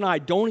that you and I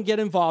don't get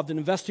involved in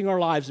investing our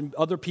lives in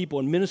other people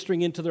and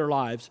ministering into their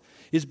lives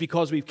is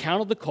because we've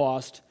counted the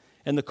cost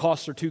and the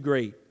costs are too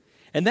great.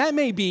 And that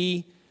may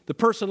be the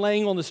person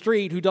laying on the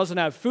street who doesn't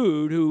have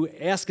food, who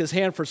asks his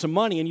hand for some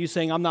money, and you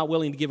saying, "I'm not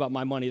willing to give up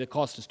my money, the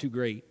cost is too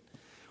great."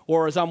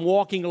 Or as I'm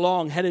walking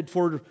along headed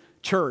for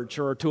church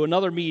or to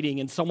another meeting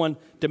and someone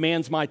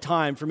demands my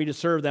time for me to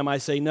serve them, I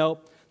say, "No,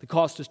 the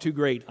cost is too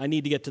great. I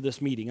need to get to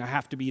this meeting. I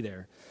have to be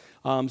there."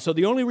 So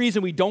the only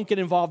reason we don't get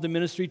involved in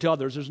ministry to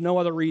others, there's no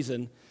other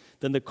reason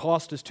than the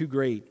cost is too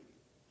great.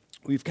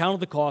 We've counted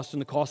the cost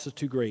and the cost is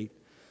too great.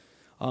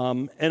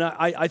 And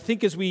I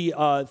think as we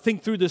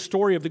think through this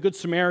story of the Good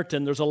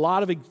Samaritan, there's a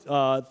lot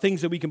of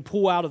things that we can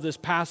pull out of this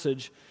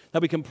passage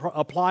that we can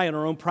apply in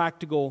our own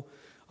practical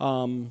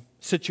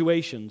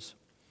situations.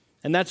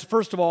 And that's,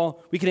 first of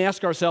all, we can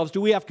ask ourselves,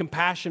 do we have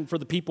compassion for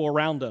the people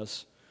around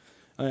us?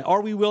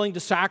 Are we willing to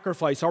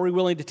sacrifice? Are we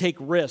willing to take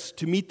risks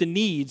to meet the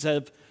needs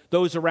of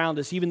those around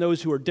us, even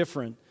those who are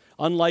different,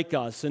 unlike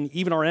us, and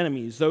even our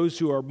enemies, those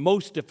who are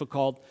most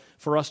difficult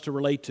for us to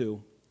relate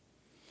to?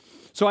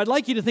 So I'd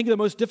like you to think of the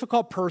most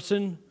difficult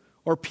person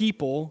or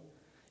people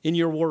in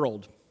your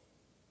world.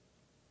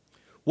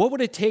 What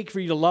would it take for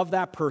you to love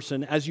that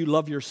person as you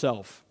love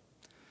yourself?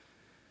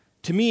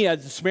 To me,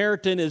 as a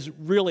Samaritan is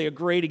really a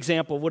great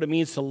example of what it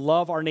means to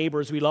love our neighbor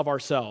as we love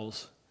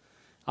ourselves.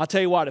 I'll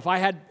tell you what, if I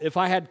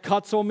had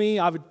cuts on me,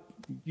 I would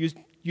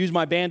use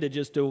my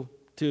bandages to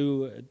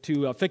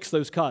fix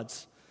those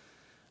cuts.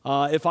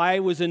 If I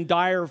was in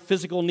dire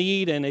physical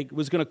need and it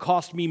was going to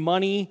cost me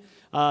money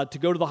to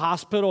go to the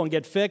hospital and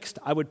get fixed,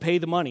 I would pay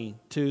the money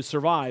to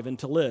survive and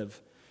to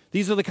live.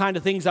 These are the kind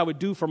of things I would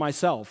do for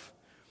myself.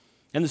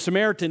 And the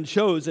Samaritan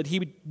shows that he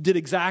did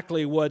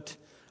exactly what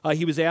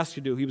he was asked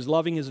to do. He was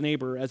loving his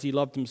neighbor as he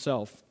loved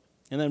himself.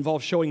 And that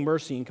involves showing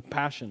mercy and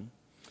compassion.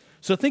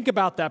 So think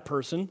about that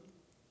person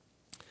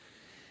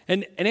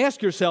and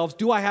ask yourselves,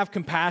 do I have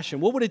compassion?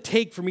 What would it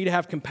take for me to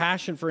have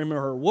compassion for him or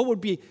her? What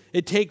would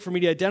it take for me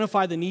to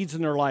identify the needs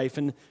in their life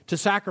and to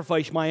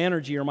sacrifice my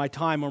energy or my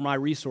time or my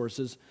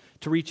resources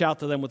to reach out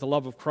to them with the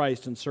love of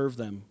Christ and serve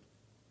them?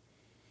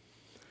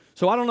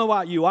 So I don't know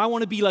about you. I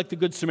want to be like the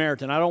Good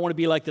Samaritan. I don't want to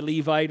be like the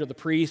Levite or the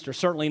priest, or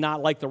certainly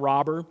not like the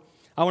robber.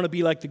 I want to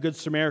be like the Good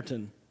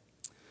Samaritan.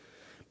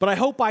 But I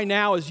hope by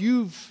now, as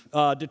you've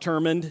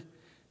determined,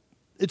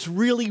 it's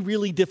really,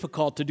 really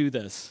difficult to do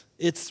this.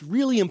 It's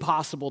really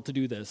impossible to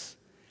do this.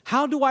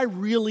 How do I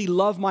really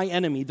love my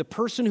enemy, the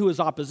person who is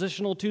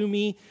oppositional to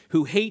me,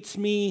 who hates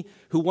me,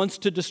 who wants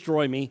to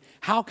destroy me?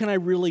 How can I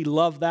really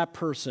love that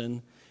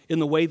person in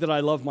the way that I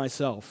love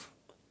myself?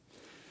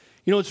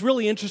 You know, it's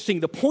really interesting.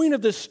 The point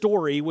of this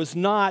story was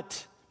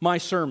not my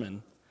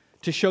sermon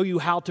to show you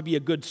how to be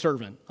a good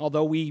servant,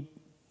 although we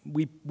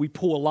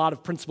pull a lot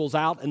of principles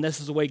out, and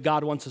this is the way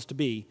God wants us to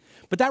be.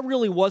 But that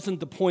really wasn't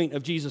the point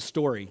of Jesus'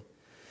 story.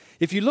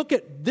 If you look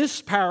at this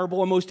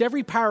parable, and most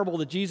every parable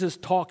that Jesus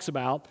talks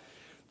about,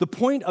 the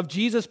point of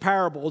Jesus'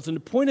 parables and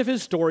the point of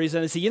his stories,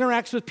 and as he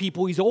interacts with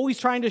people, he's always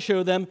trying to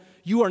show them,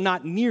 you are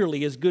not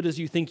nearly as good as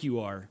you think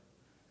you are.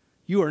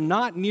 You are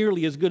not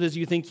nearly as good as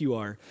you think you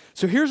are.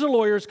 So here's a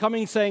lawyer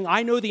coming saying,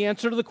 I know the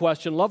answer to the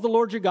question. Love the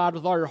Lord your God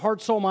with all your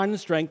heart, soul, mind, and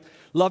strength.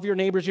 Love your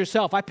neighbors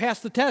yourself. I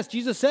passed the test.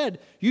 Jesus said,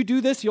 you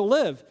do this, you'll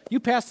live. You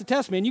pass the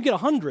test, man. You get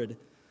 100.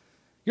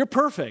 You're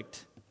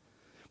perfect.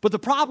 But the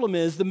problem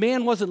is the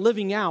man wasn't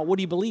living out what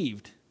he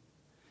believed.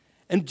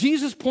 And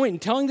Jesus' point in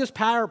telling this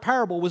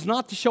parable was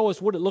not to show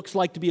us what it looks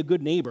like to be a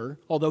good neighbor,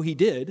 although he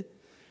did.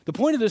 The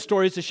point of this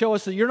story is to show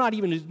us that you're not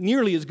even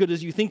nearly as good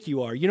as you think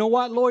you are. You know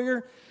what,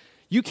 lawyer?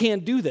 You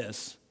can't do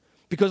this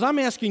because I'm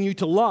asking you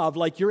to love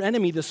like your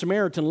enemy, the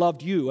Samaritan,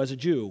 loved you as a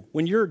Jew.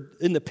 When you're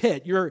in the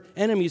pit, your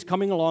enemy's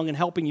coming along and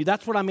helping you.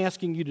 That's what I'm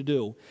asking you to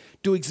do.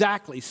 Do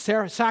exactly.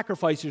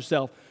 Sacrifice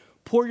yourself.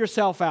 Pour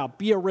yourself out.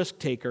 Be a risk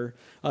taker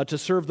to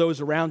serve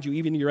those around you,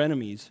 even your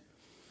enemies.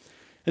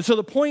 And so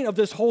the point of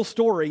this whole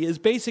story is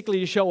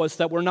basically to show us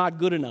that we're not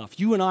good enough.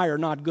 You and I are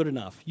not good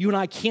enough. You and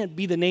I can't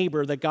be the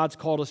neighbor that God's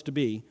called us to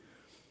be.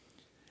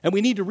 And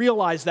we need to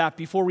realize that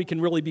before we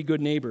can really be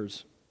good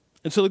neighbors.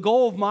 And so the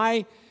goal of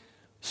my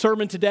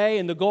sermon today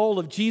and the goal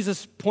of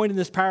Jesus' point in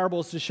this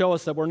parable is to show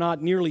us that we're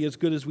not nearly as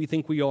good as we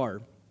think we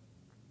are.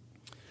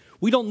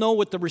 We don't know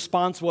what the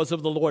response was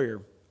of the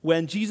lawyer.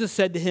 When Jesus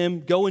said to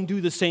him, "Go and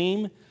do the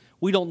same,"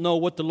 we don't know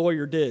what the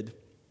lawyer did.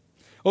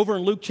 Over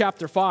in Luke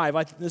chapter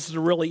 5, this is a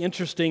really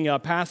interesting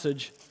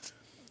passage.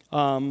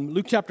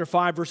 Luke chapter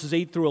 5, verses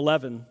 8 through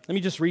 11. Let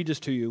me just read this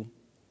to you.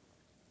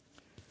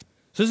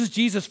 So this is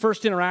Jesus'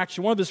 first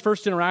interaction, one of his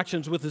first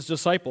interactions with his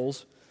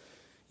disciples.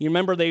 You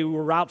remember they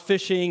were out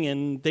fishing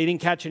and they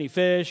didn't catch any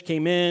fish,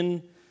 came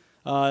in.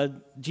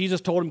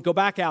 Jesus told him, "Go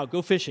back out,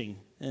 go fishing."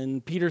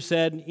 And Peter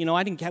said,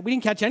 we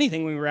didn't catch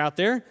anything when we were out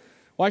there.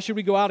 Why should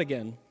we go out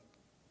again?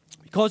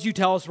 Because you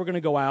tell us we're going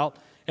to go out.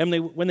 And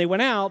when they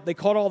went out, they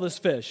caught all this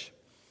fish.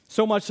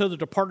 So much so that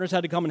the partners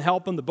had to come and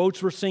help them. The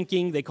boats were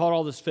sinking. They caught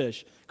all this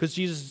fish because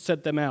Jesus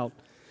sent them out.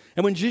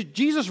 And when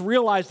Jesus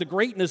realized the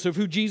greatness of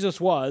who Jesus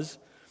was,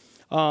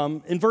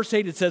 in verse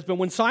 8 it says, "But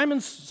when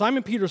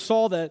Simon Peter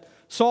saw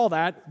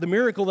that, the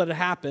miracle that had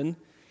happened,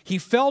 he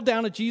fell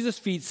down at Jesus'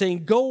 feet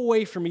saying, 'Go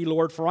away from me,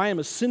 Lord, for I am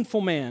a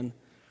sinful man.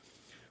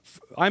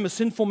 I am a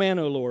sinful man,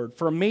 O Lord.'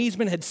 For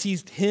amazement had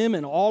seized him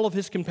and all of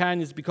his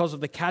companions because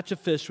of the catch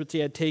of fish which they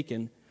had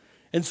taken.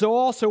 And so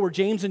also were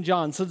James and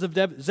John, sons of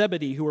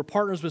Zebedee, who were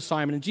partners with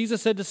Simon. And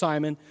Jesus said to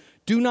Simon,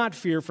 'Do not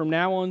fear, from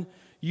now on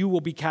you will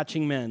be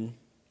catching men.'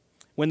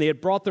 When they had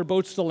brought their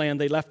boats to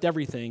land, they left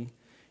everything,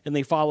 and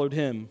they followed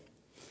him."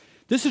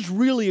 This is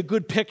really a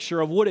good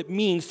picture of what it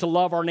means to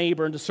love our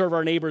neighbor and to serve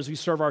our neighbor as we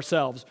serve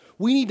ourselves.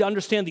 We need to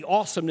understand the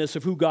awesomeness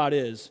of who God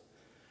is.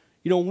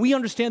 When we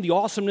understand the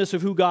awesomeness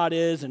of who God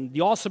is and the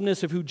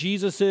awesomeness of who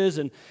Jesus is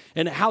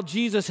and how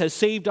Jesus has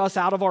saved us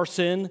out of our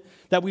sin,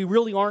 that we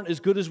really aren't as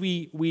good as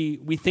we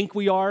think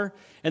we are,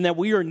 and that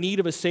we are in need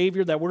of a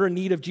Savior, that we're in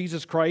need of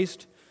Jesus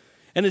Christ.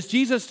 And as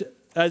Jesus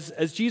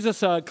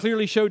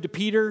clearly showed to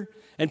Peter,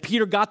 and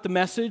Peter got the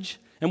message,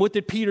 and what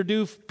did Peter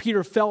do?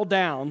 Peter fell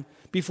down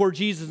before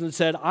Jesus and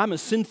said, "I'm a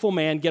sinful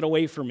man, get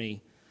away from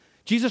me."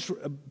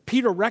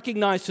 Peter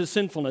recognized his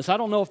sinfulness. I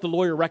don't know if the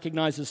lawyer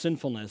recognized his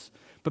sinfulness,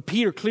 but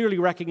Peter clearly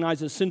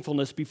recognized his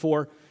sinfulness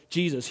before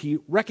Jesus. He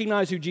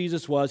recognized who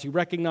Jesus was. He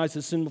recognized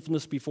his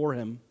sinfulness before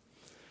him.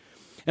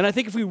 And I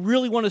think if we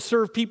really want to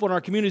serve people in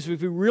our communities,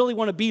 if we really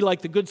want to be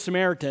like the Good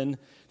Samaritan,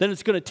 then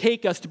it's going to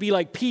take us to be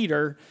like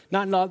Peter,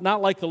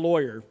 not like the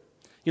lawyer.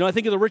 I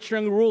think of the rich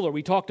young ruler.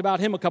 We talked about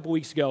him a couple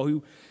weeks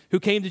ago, who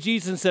came to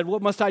Jesus and said,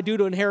 "What must I do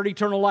to inherit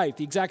eternal life?"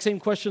 The exact same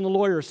question the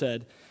lawyer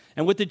said.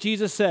 And what did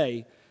Jesus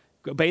say?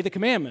 Obey the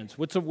commandments.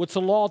 What's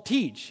the law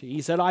teach?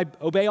 He said, "I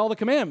obey all the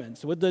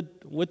commandments." What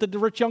did the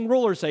rich young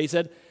ruler say? He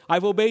said,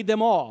 "I've obeyed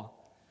them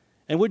all."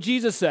 And what did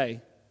Jesus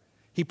say?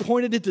 He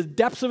pointed into the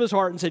depths of his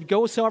heart and said,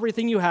 "Go sell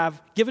everything you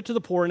have, give it to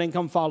the poor, and then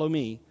come follow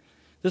me."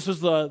 This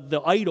was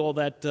the idol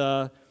that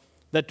the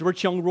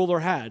rich young ruler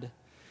had.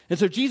 And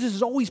so Jesus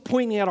is always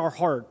pointing at our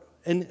heart.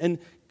 And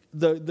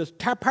the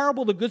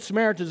parable of the Good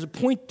Samaritan is a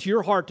point to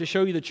your heart to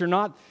show you that you're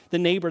not the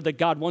neighbor that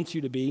God wants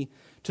you to be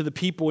to the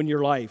people in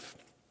your life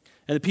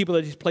and the people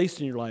that he's placed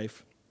in your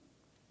life.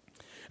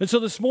 And so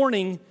this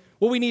morning,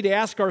 what we need to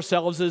ask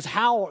ourselves is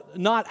how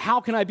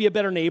can I be a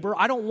better neighbor?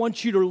 I don't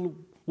want you to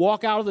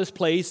walk out of this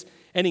place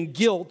and in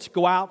guilt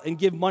go out and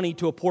give money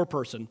to a poor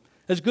person.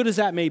 As good as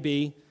that may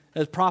be,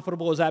 as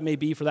profitable as that may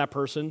be for that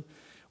person,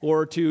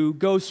 or to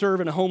go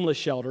serve in a homeless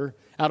shelter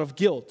out of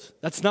guilt.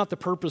 That's not the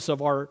purpose of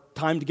our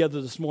time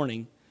together this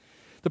morning.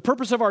 The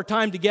purpose of our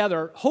time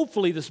together,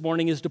 hopefully this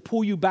morning, is to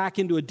pull you back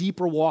into a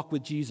deeper walk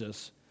with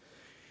Jesus.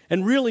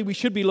 And really, we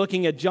should be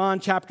looking at John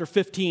chapter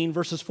 15,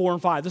 verses 4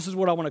 and 5. This is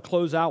what I want to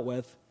close out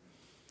with.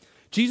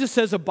 Jesus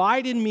says,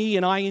 "Abide in me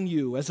and I in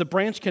you. As a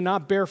branch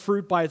cannot bear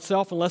fruit by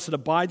itself unless it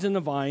abides in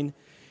the vine,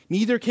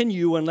 neither can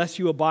you unless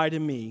you abide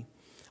in me.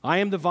 I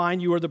am the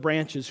vine, you are the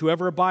branches.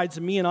 Whoever abides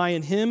in me and I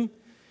in him,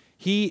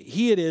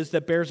 he it is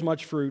that bears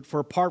much fruit, for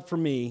apart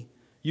from me,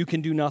 you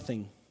can do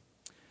nothing."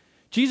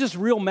 Jesus'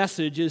 real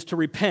message is to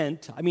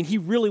repent. He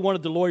really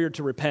wanted the lawyer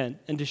to repent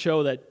and to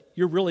show that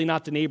you're really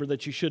not the neighbor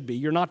that you should be.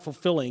 You're not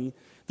fulfilling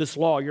this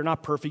law. You're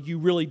not perfect. You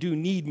really do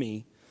need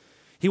me.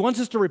 He wants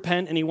us to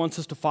repent, and he wants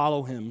us to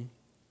follow him.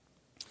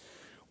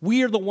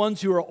 We are the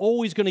ones who are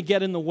always going to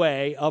get in the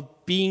way of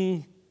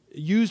being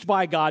used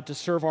by God to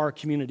serve our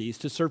communities,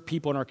 to serve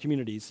people in our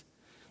communities.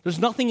 There's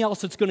nothing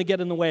else that's going to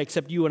get in the way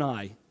except you and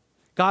I.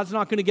 God's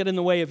not going to get in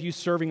the way of you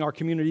serving our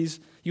communities,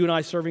 you and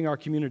I serving our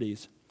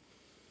communities.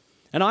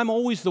 And I'm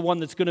always the one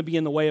that's going to be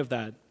in the way of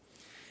that.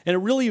 And it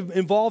really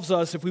involves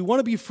us, if we want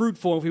to be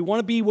fruitful, if we want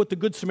to be what the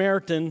Good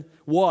Samaritan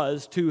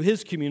was to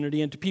his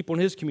community and to people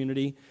in his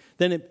community,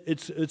 then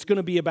it's going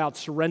to be about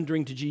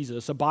surrendering to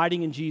Jesus,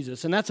 abiding in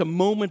Jesus. And that's a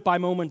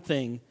moment-by-moment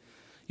thing.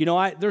 You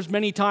know, there's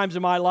many times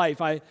in my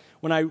life,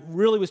 when I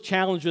really was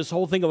challenged with this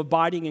whole thing of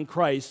abiding in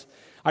Christ,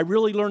 I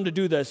really learned to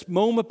do this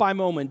moment by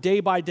moment,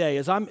 day by day,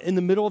 as I'm in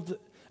the middle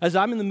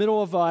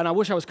of, and I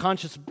wish I was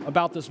conscious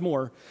about this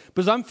more,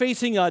 but as I'm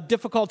facing a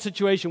difficult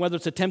situation, whether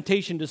it's a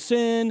temptation to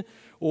sin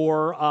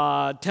or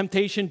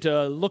temptation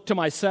to look to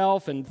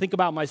myself and think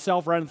about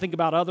myself rather than think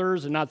about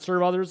others and not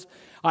serve others,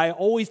 I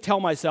always tell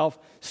myself,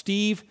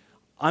 Steve,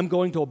 I'm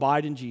going to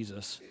abide in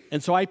Jesus.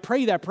 And so I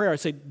pray that prayer. I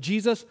say,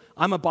 Jesus,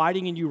 I'm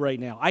abiding in you right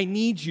now. I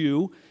need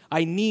you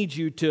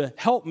to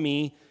help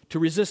me to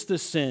resist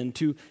this sin,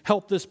 to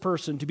help this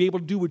person, to be able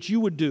to do what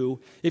you would do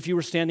if you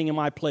were standing in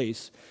my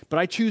place. But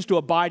I choose to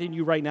abide in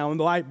you right now. I'm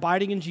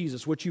abiding in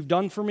Jesus. What you've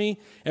done for me,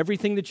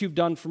 everything that you've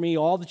done for me,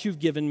 all that you've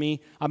given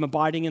me, I'm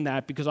abiding in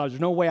that because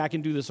there's no way I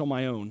can do this on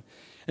my own.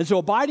 And so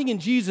abiding in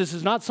Jesus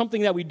is not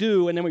something that we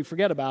do and then we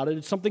forget about it.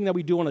 It's something that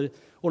we do on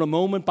a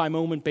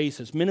moment-by-moment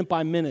basis, minute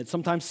by minute,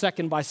 sometimes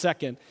second by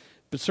second,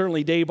 but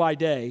certainly day by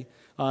day,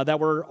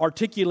 that we're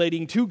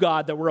articulating to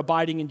God that we're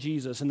abiding in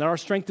Jesus and that our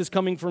strength is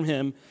coming from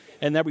him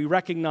and that we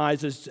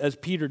recognize, as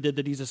Peter did,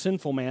 that he's a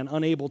sinful man,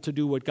 unable to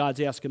do what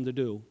God's asked him to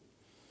do.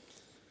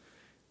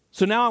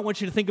 So now I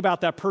want you to think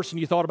about that person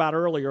you thought about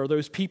earlier, or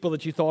those people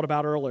that you thought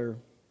about earlier.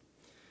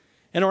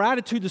 And our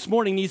attitude this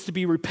morning needs to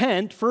be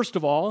repent, first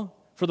of all,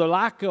 for the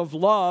lack of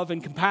love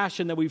and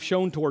compassion that we've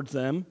shown towards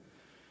them,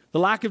 the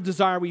lack of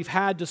desire we've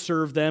had to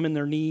serve them and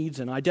their needs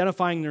and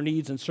identifying their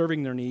needs and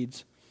serving their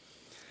needs.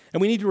 And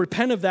we need to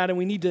repent of that, and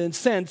we need to, in a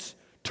sense,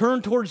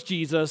 turn towards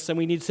Jesus, and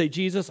we need to say,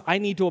 Jesus, I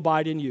need to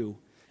abide in you.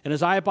 And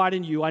as I abide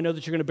in you, I know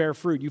that you're going to bear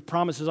fruit. You've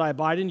promised as I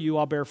abide in you,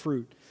 I'll bear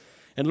fruit.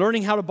 And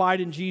learning how to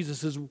abide in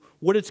Jesus is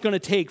what it's going to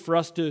take for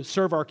us to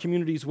serve our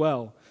communities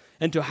well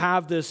and to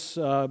have this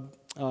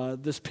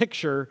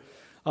picture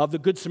of the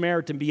Good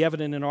Samaritan be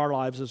evident in our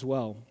lives as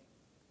well.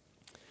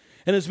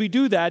 And as we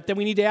do that, then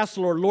we need to ask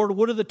the Lord,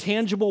 what are the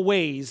tangible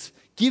ways?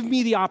 Give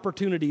me the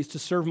opportunities to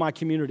serve my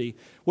community.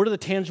 What are the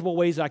tangible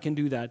ways I can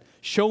do that?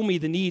 Show me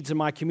the needs in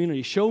my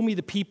community. Show me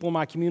the people in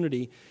my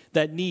community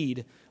that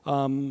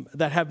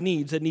have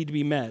needs that need to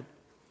be met.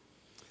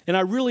 And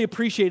I really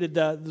appreciated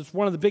that.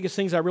 One of the biggest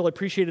things I really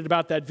appreciated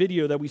about that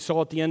video that we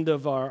saw at the end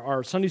of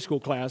our Sunday school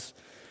class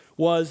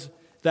was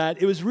that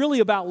it was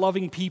really about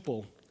loving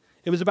people.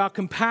 It was about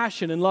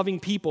compassion and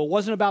loving people. It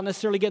wasn't about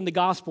necessarily getting the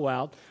gospel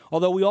out,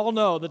 although we all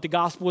know that the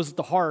gospel is at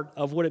the heart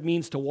of what it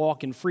means to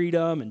walk in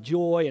freedom and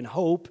joy and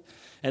hope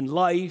and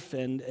life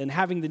and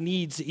having the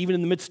needs, even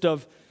in the midst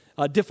of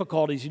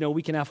difficulties. You know,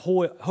 we can have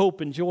hope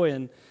and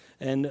joy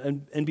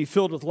and be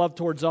filled with love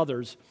towards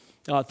others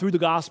through the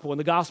gospel. And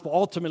the gospel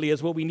ultimately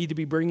is what we need to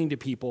be bringing to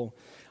people.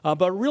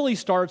 But it really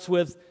starts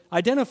with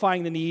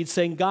identifying the needs,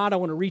 saying, God, I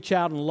want to reach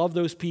out and love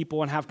those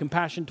people and have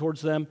compassion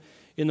towards them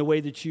in the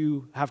way that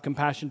you have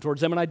compassion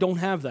towards them, and I don't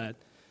have that.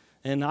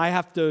 And I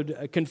have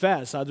to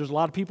confess, there's a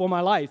lot of people in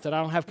my life that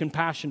I don't have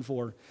compassion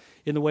for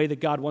in the way that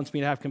God wants me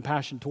to have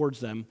compassion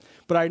towards them.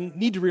 But I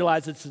need to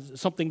realize it's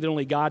something that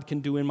only God can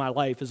do in my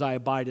life as I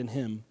abide in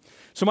him.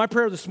 So my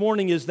prayer this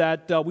morning is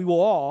that we will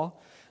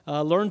all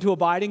learn to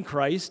abide in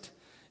Christ,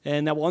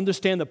 and that we'll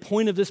understand the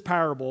point of this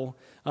parable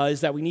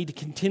is that we need to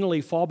continually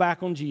fall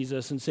back on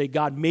Jesus and say,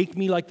 God, make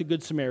me like the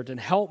Good Samaritan.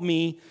 Help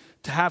me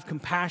to have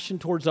compassion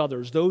towards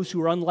others, those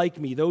who are unlike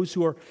me, those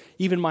who are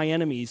even my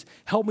enemies.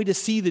 Help me to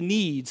see the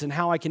needs and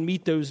how I can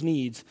meet those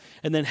needs,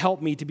 and then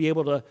help me to be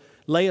able to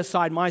lay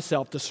aside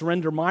myself, to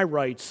surrender my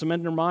rights,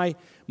 surrender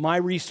my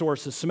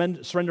resources,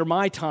 surrender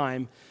my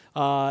time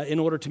in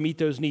order to meet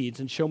those needs,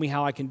 and show me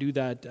how I can do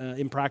that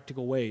in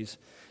practical ways.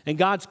 And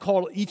God's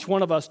called each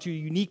one of us to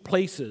unique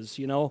places.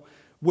 You know,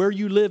 where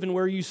you live and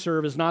where you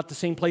serve is not the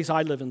same place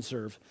I live and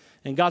serve.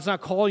 And God's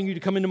not calling you to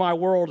come into my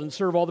world and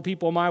serve all the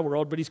people in my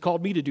world, but he's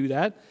called me to do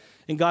that.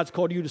 And God's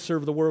called you to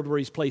serve the world where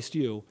he's placed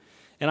you.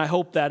 And I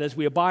hope that as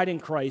we abide in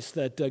Christ,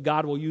 that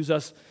God will use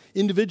us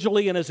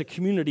individually and as a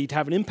community to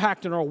have an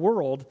impact in our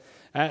world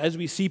as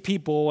we see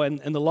people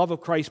and the love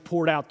of Christ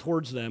poured out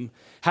towards them,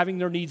 having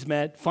their needs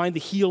met, find the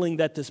healing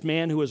that this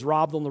man who was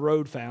robbed on the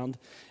road found,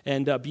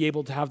 and be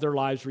able to have their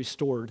lives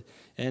restored,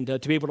 and to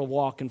be able to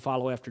walk and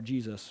follow after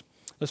Jesus.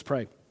 Let's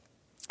pray.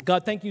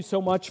 God, thank you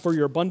so much for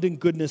your abundant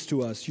goodness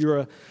to us.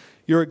 You're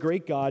a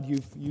great God.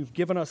 You've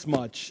given us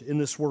much in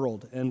this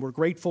world, and we're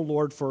grateful,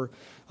 Lord, for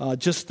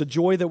just the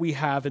joy that we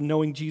have in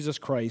knowing Jesus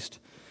Christ.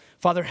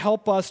 Father,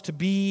 help us to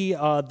be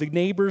the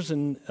neighbors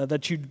and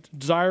that you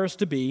desire us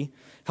to be.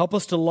 Help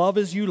us to love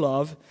as you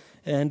love,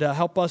 and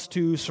help us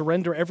to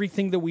surrender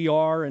everything that we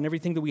are and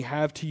everything that we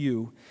have to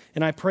you.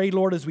 And I pray,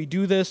 Lord, as we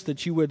do this,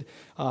 that you would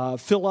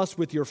fill us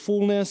with your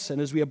fullness,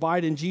 and as we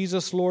abide in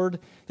Jesus, Lord,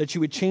 that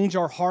you would change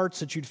our hearts,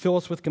 that you'd fill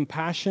us with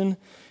compassion,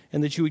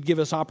 and that you would give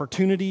us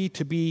opportunity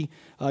to be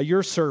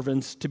your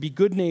servants, to be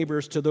good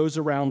neighbors to those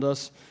around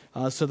us,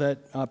 so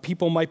that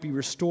people might be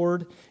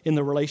restored in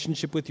the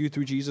relationship with you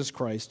through Jesus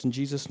Christ. In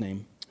Jesus'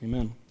 name,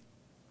 amen.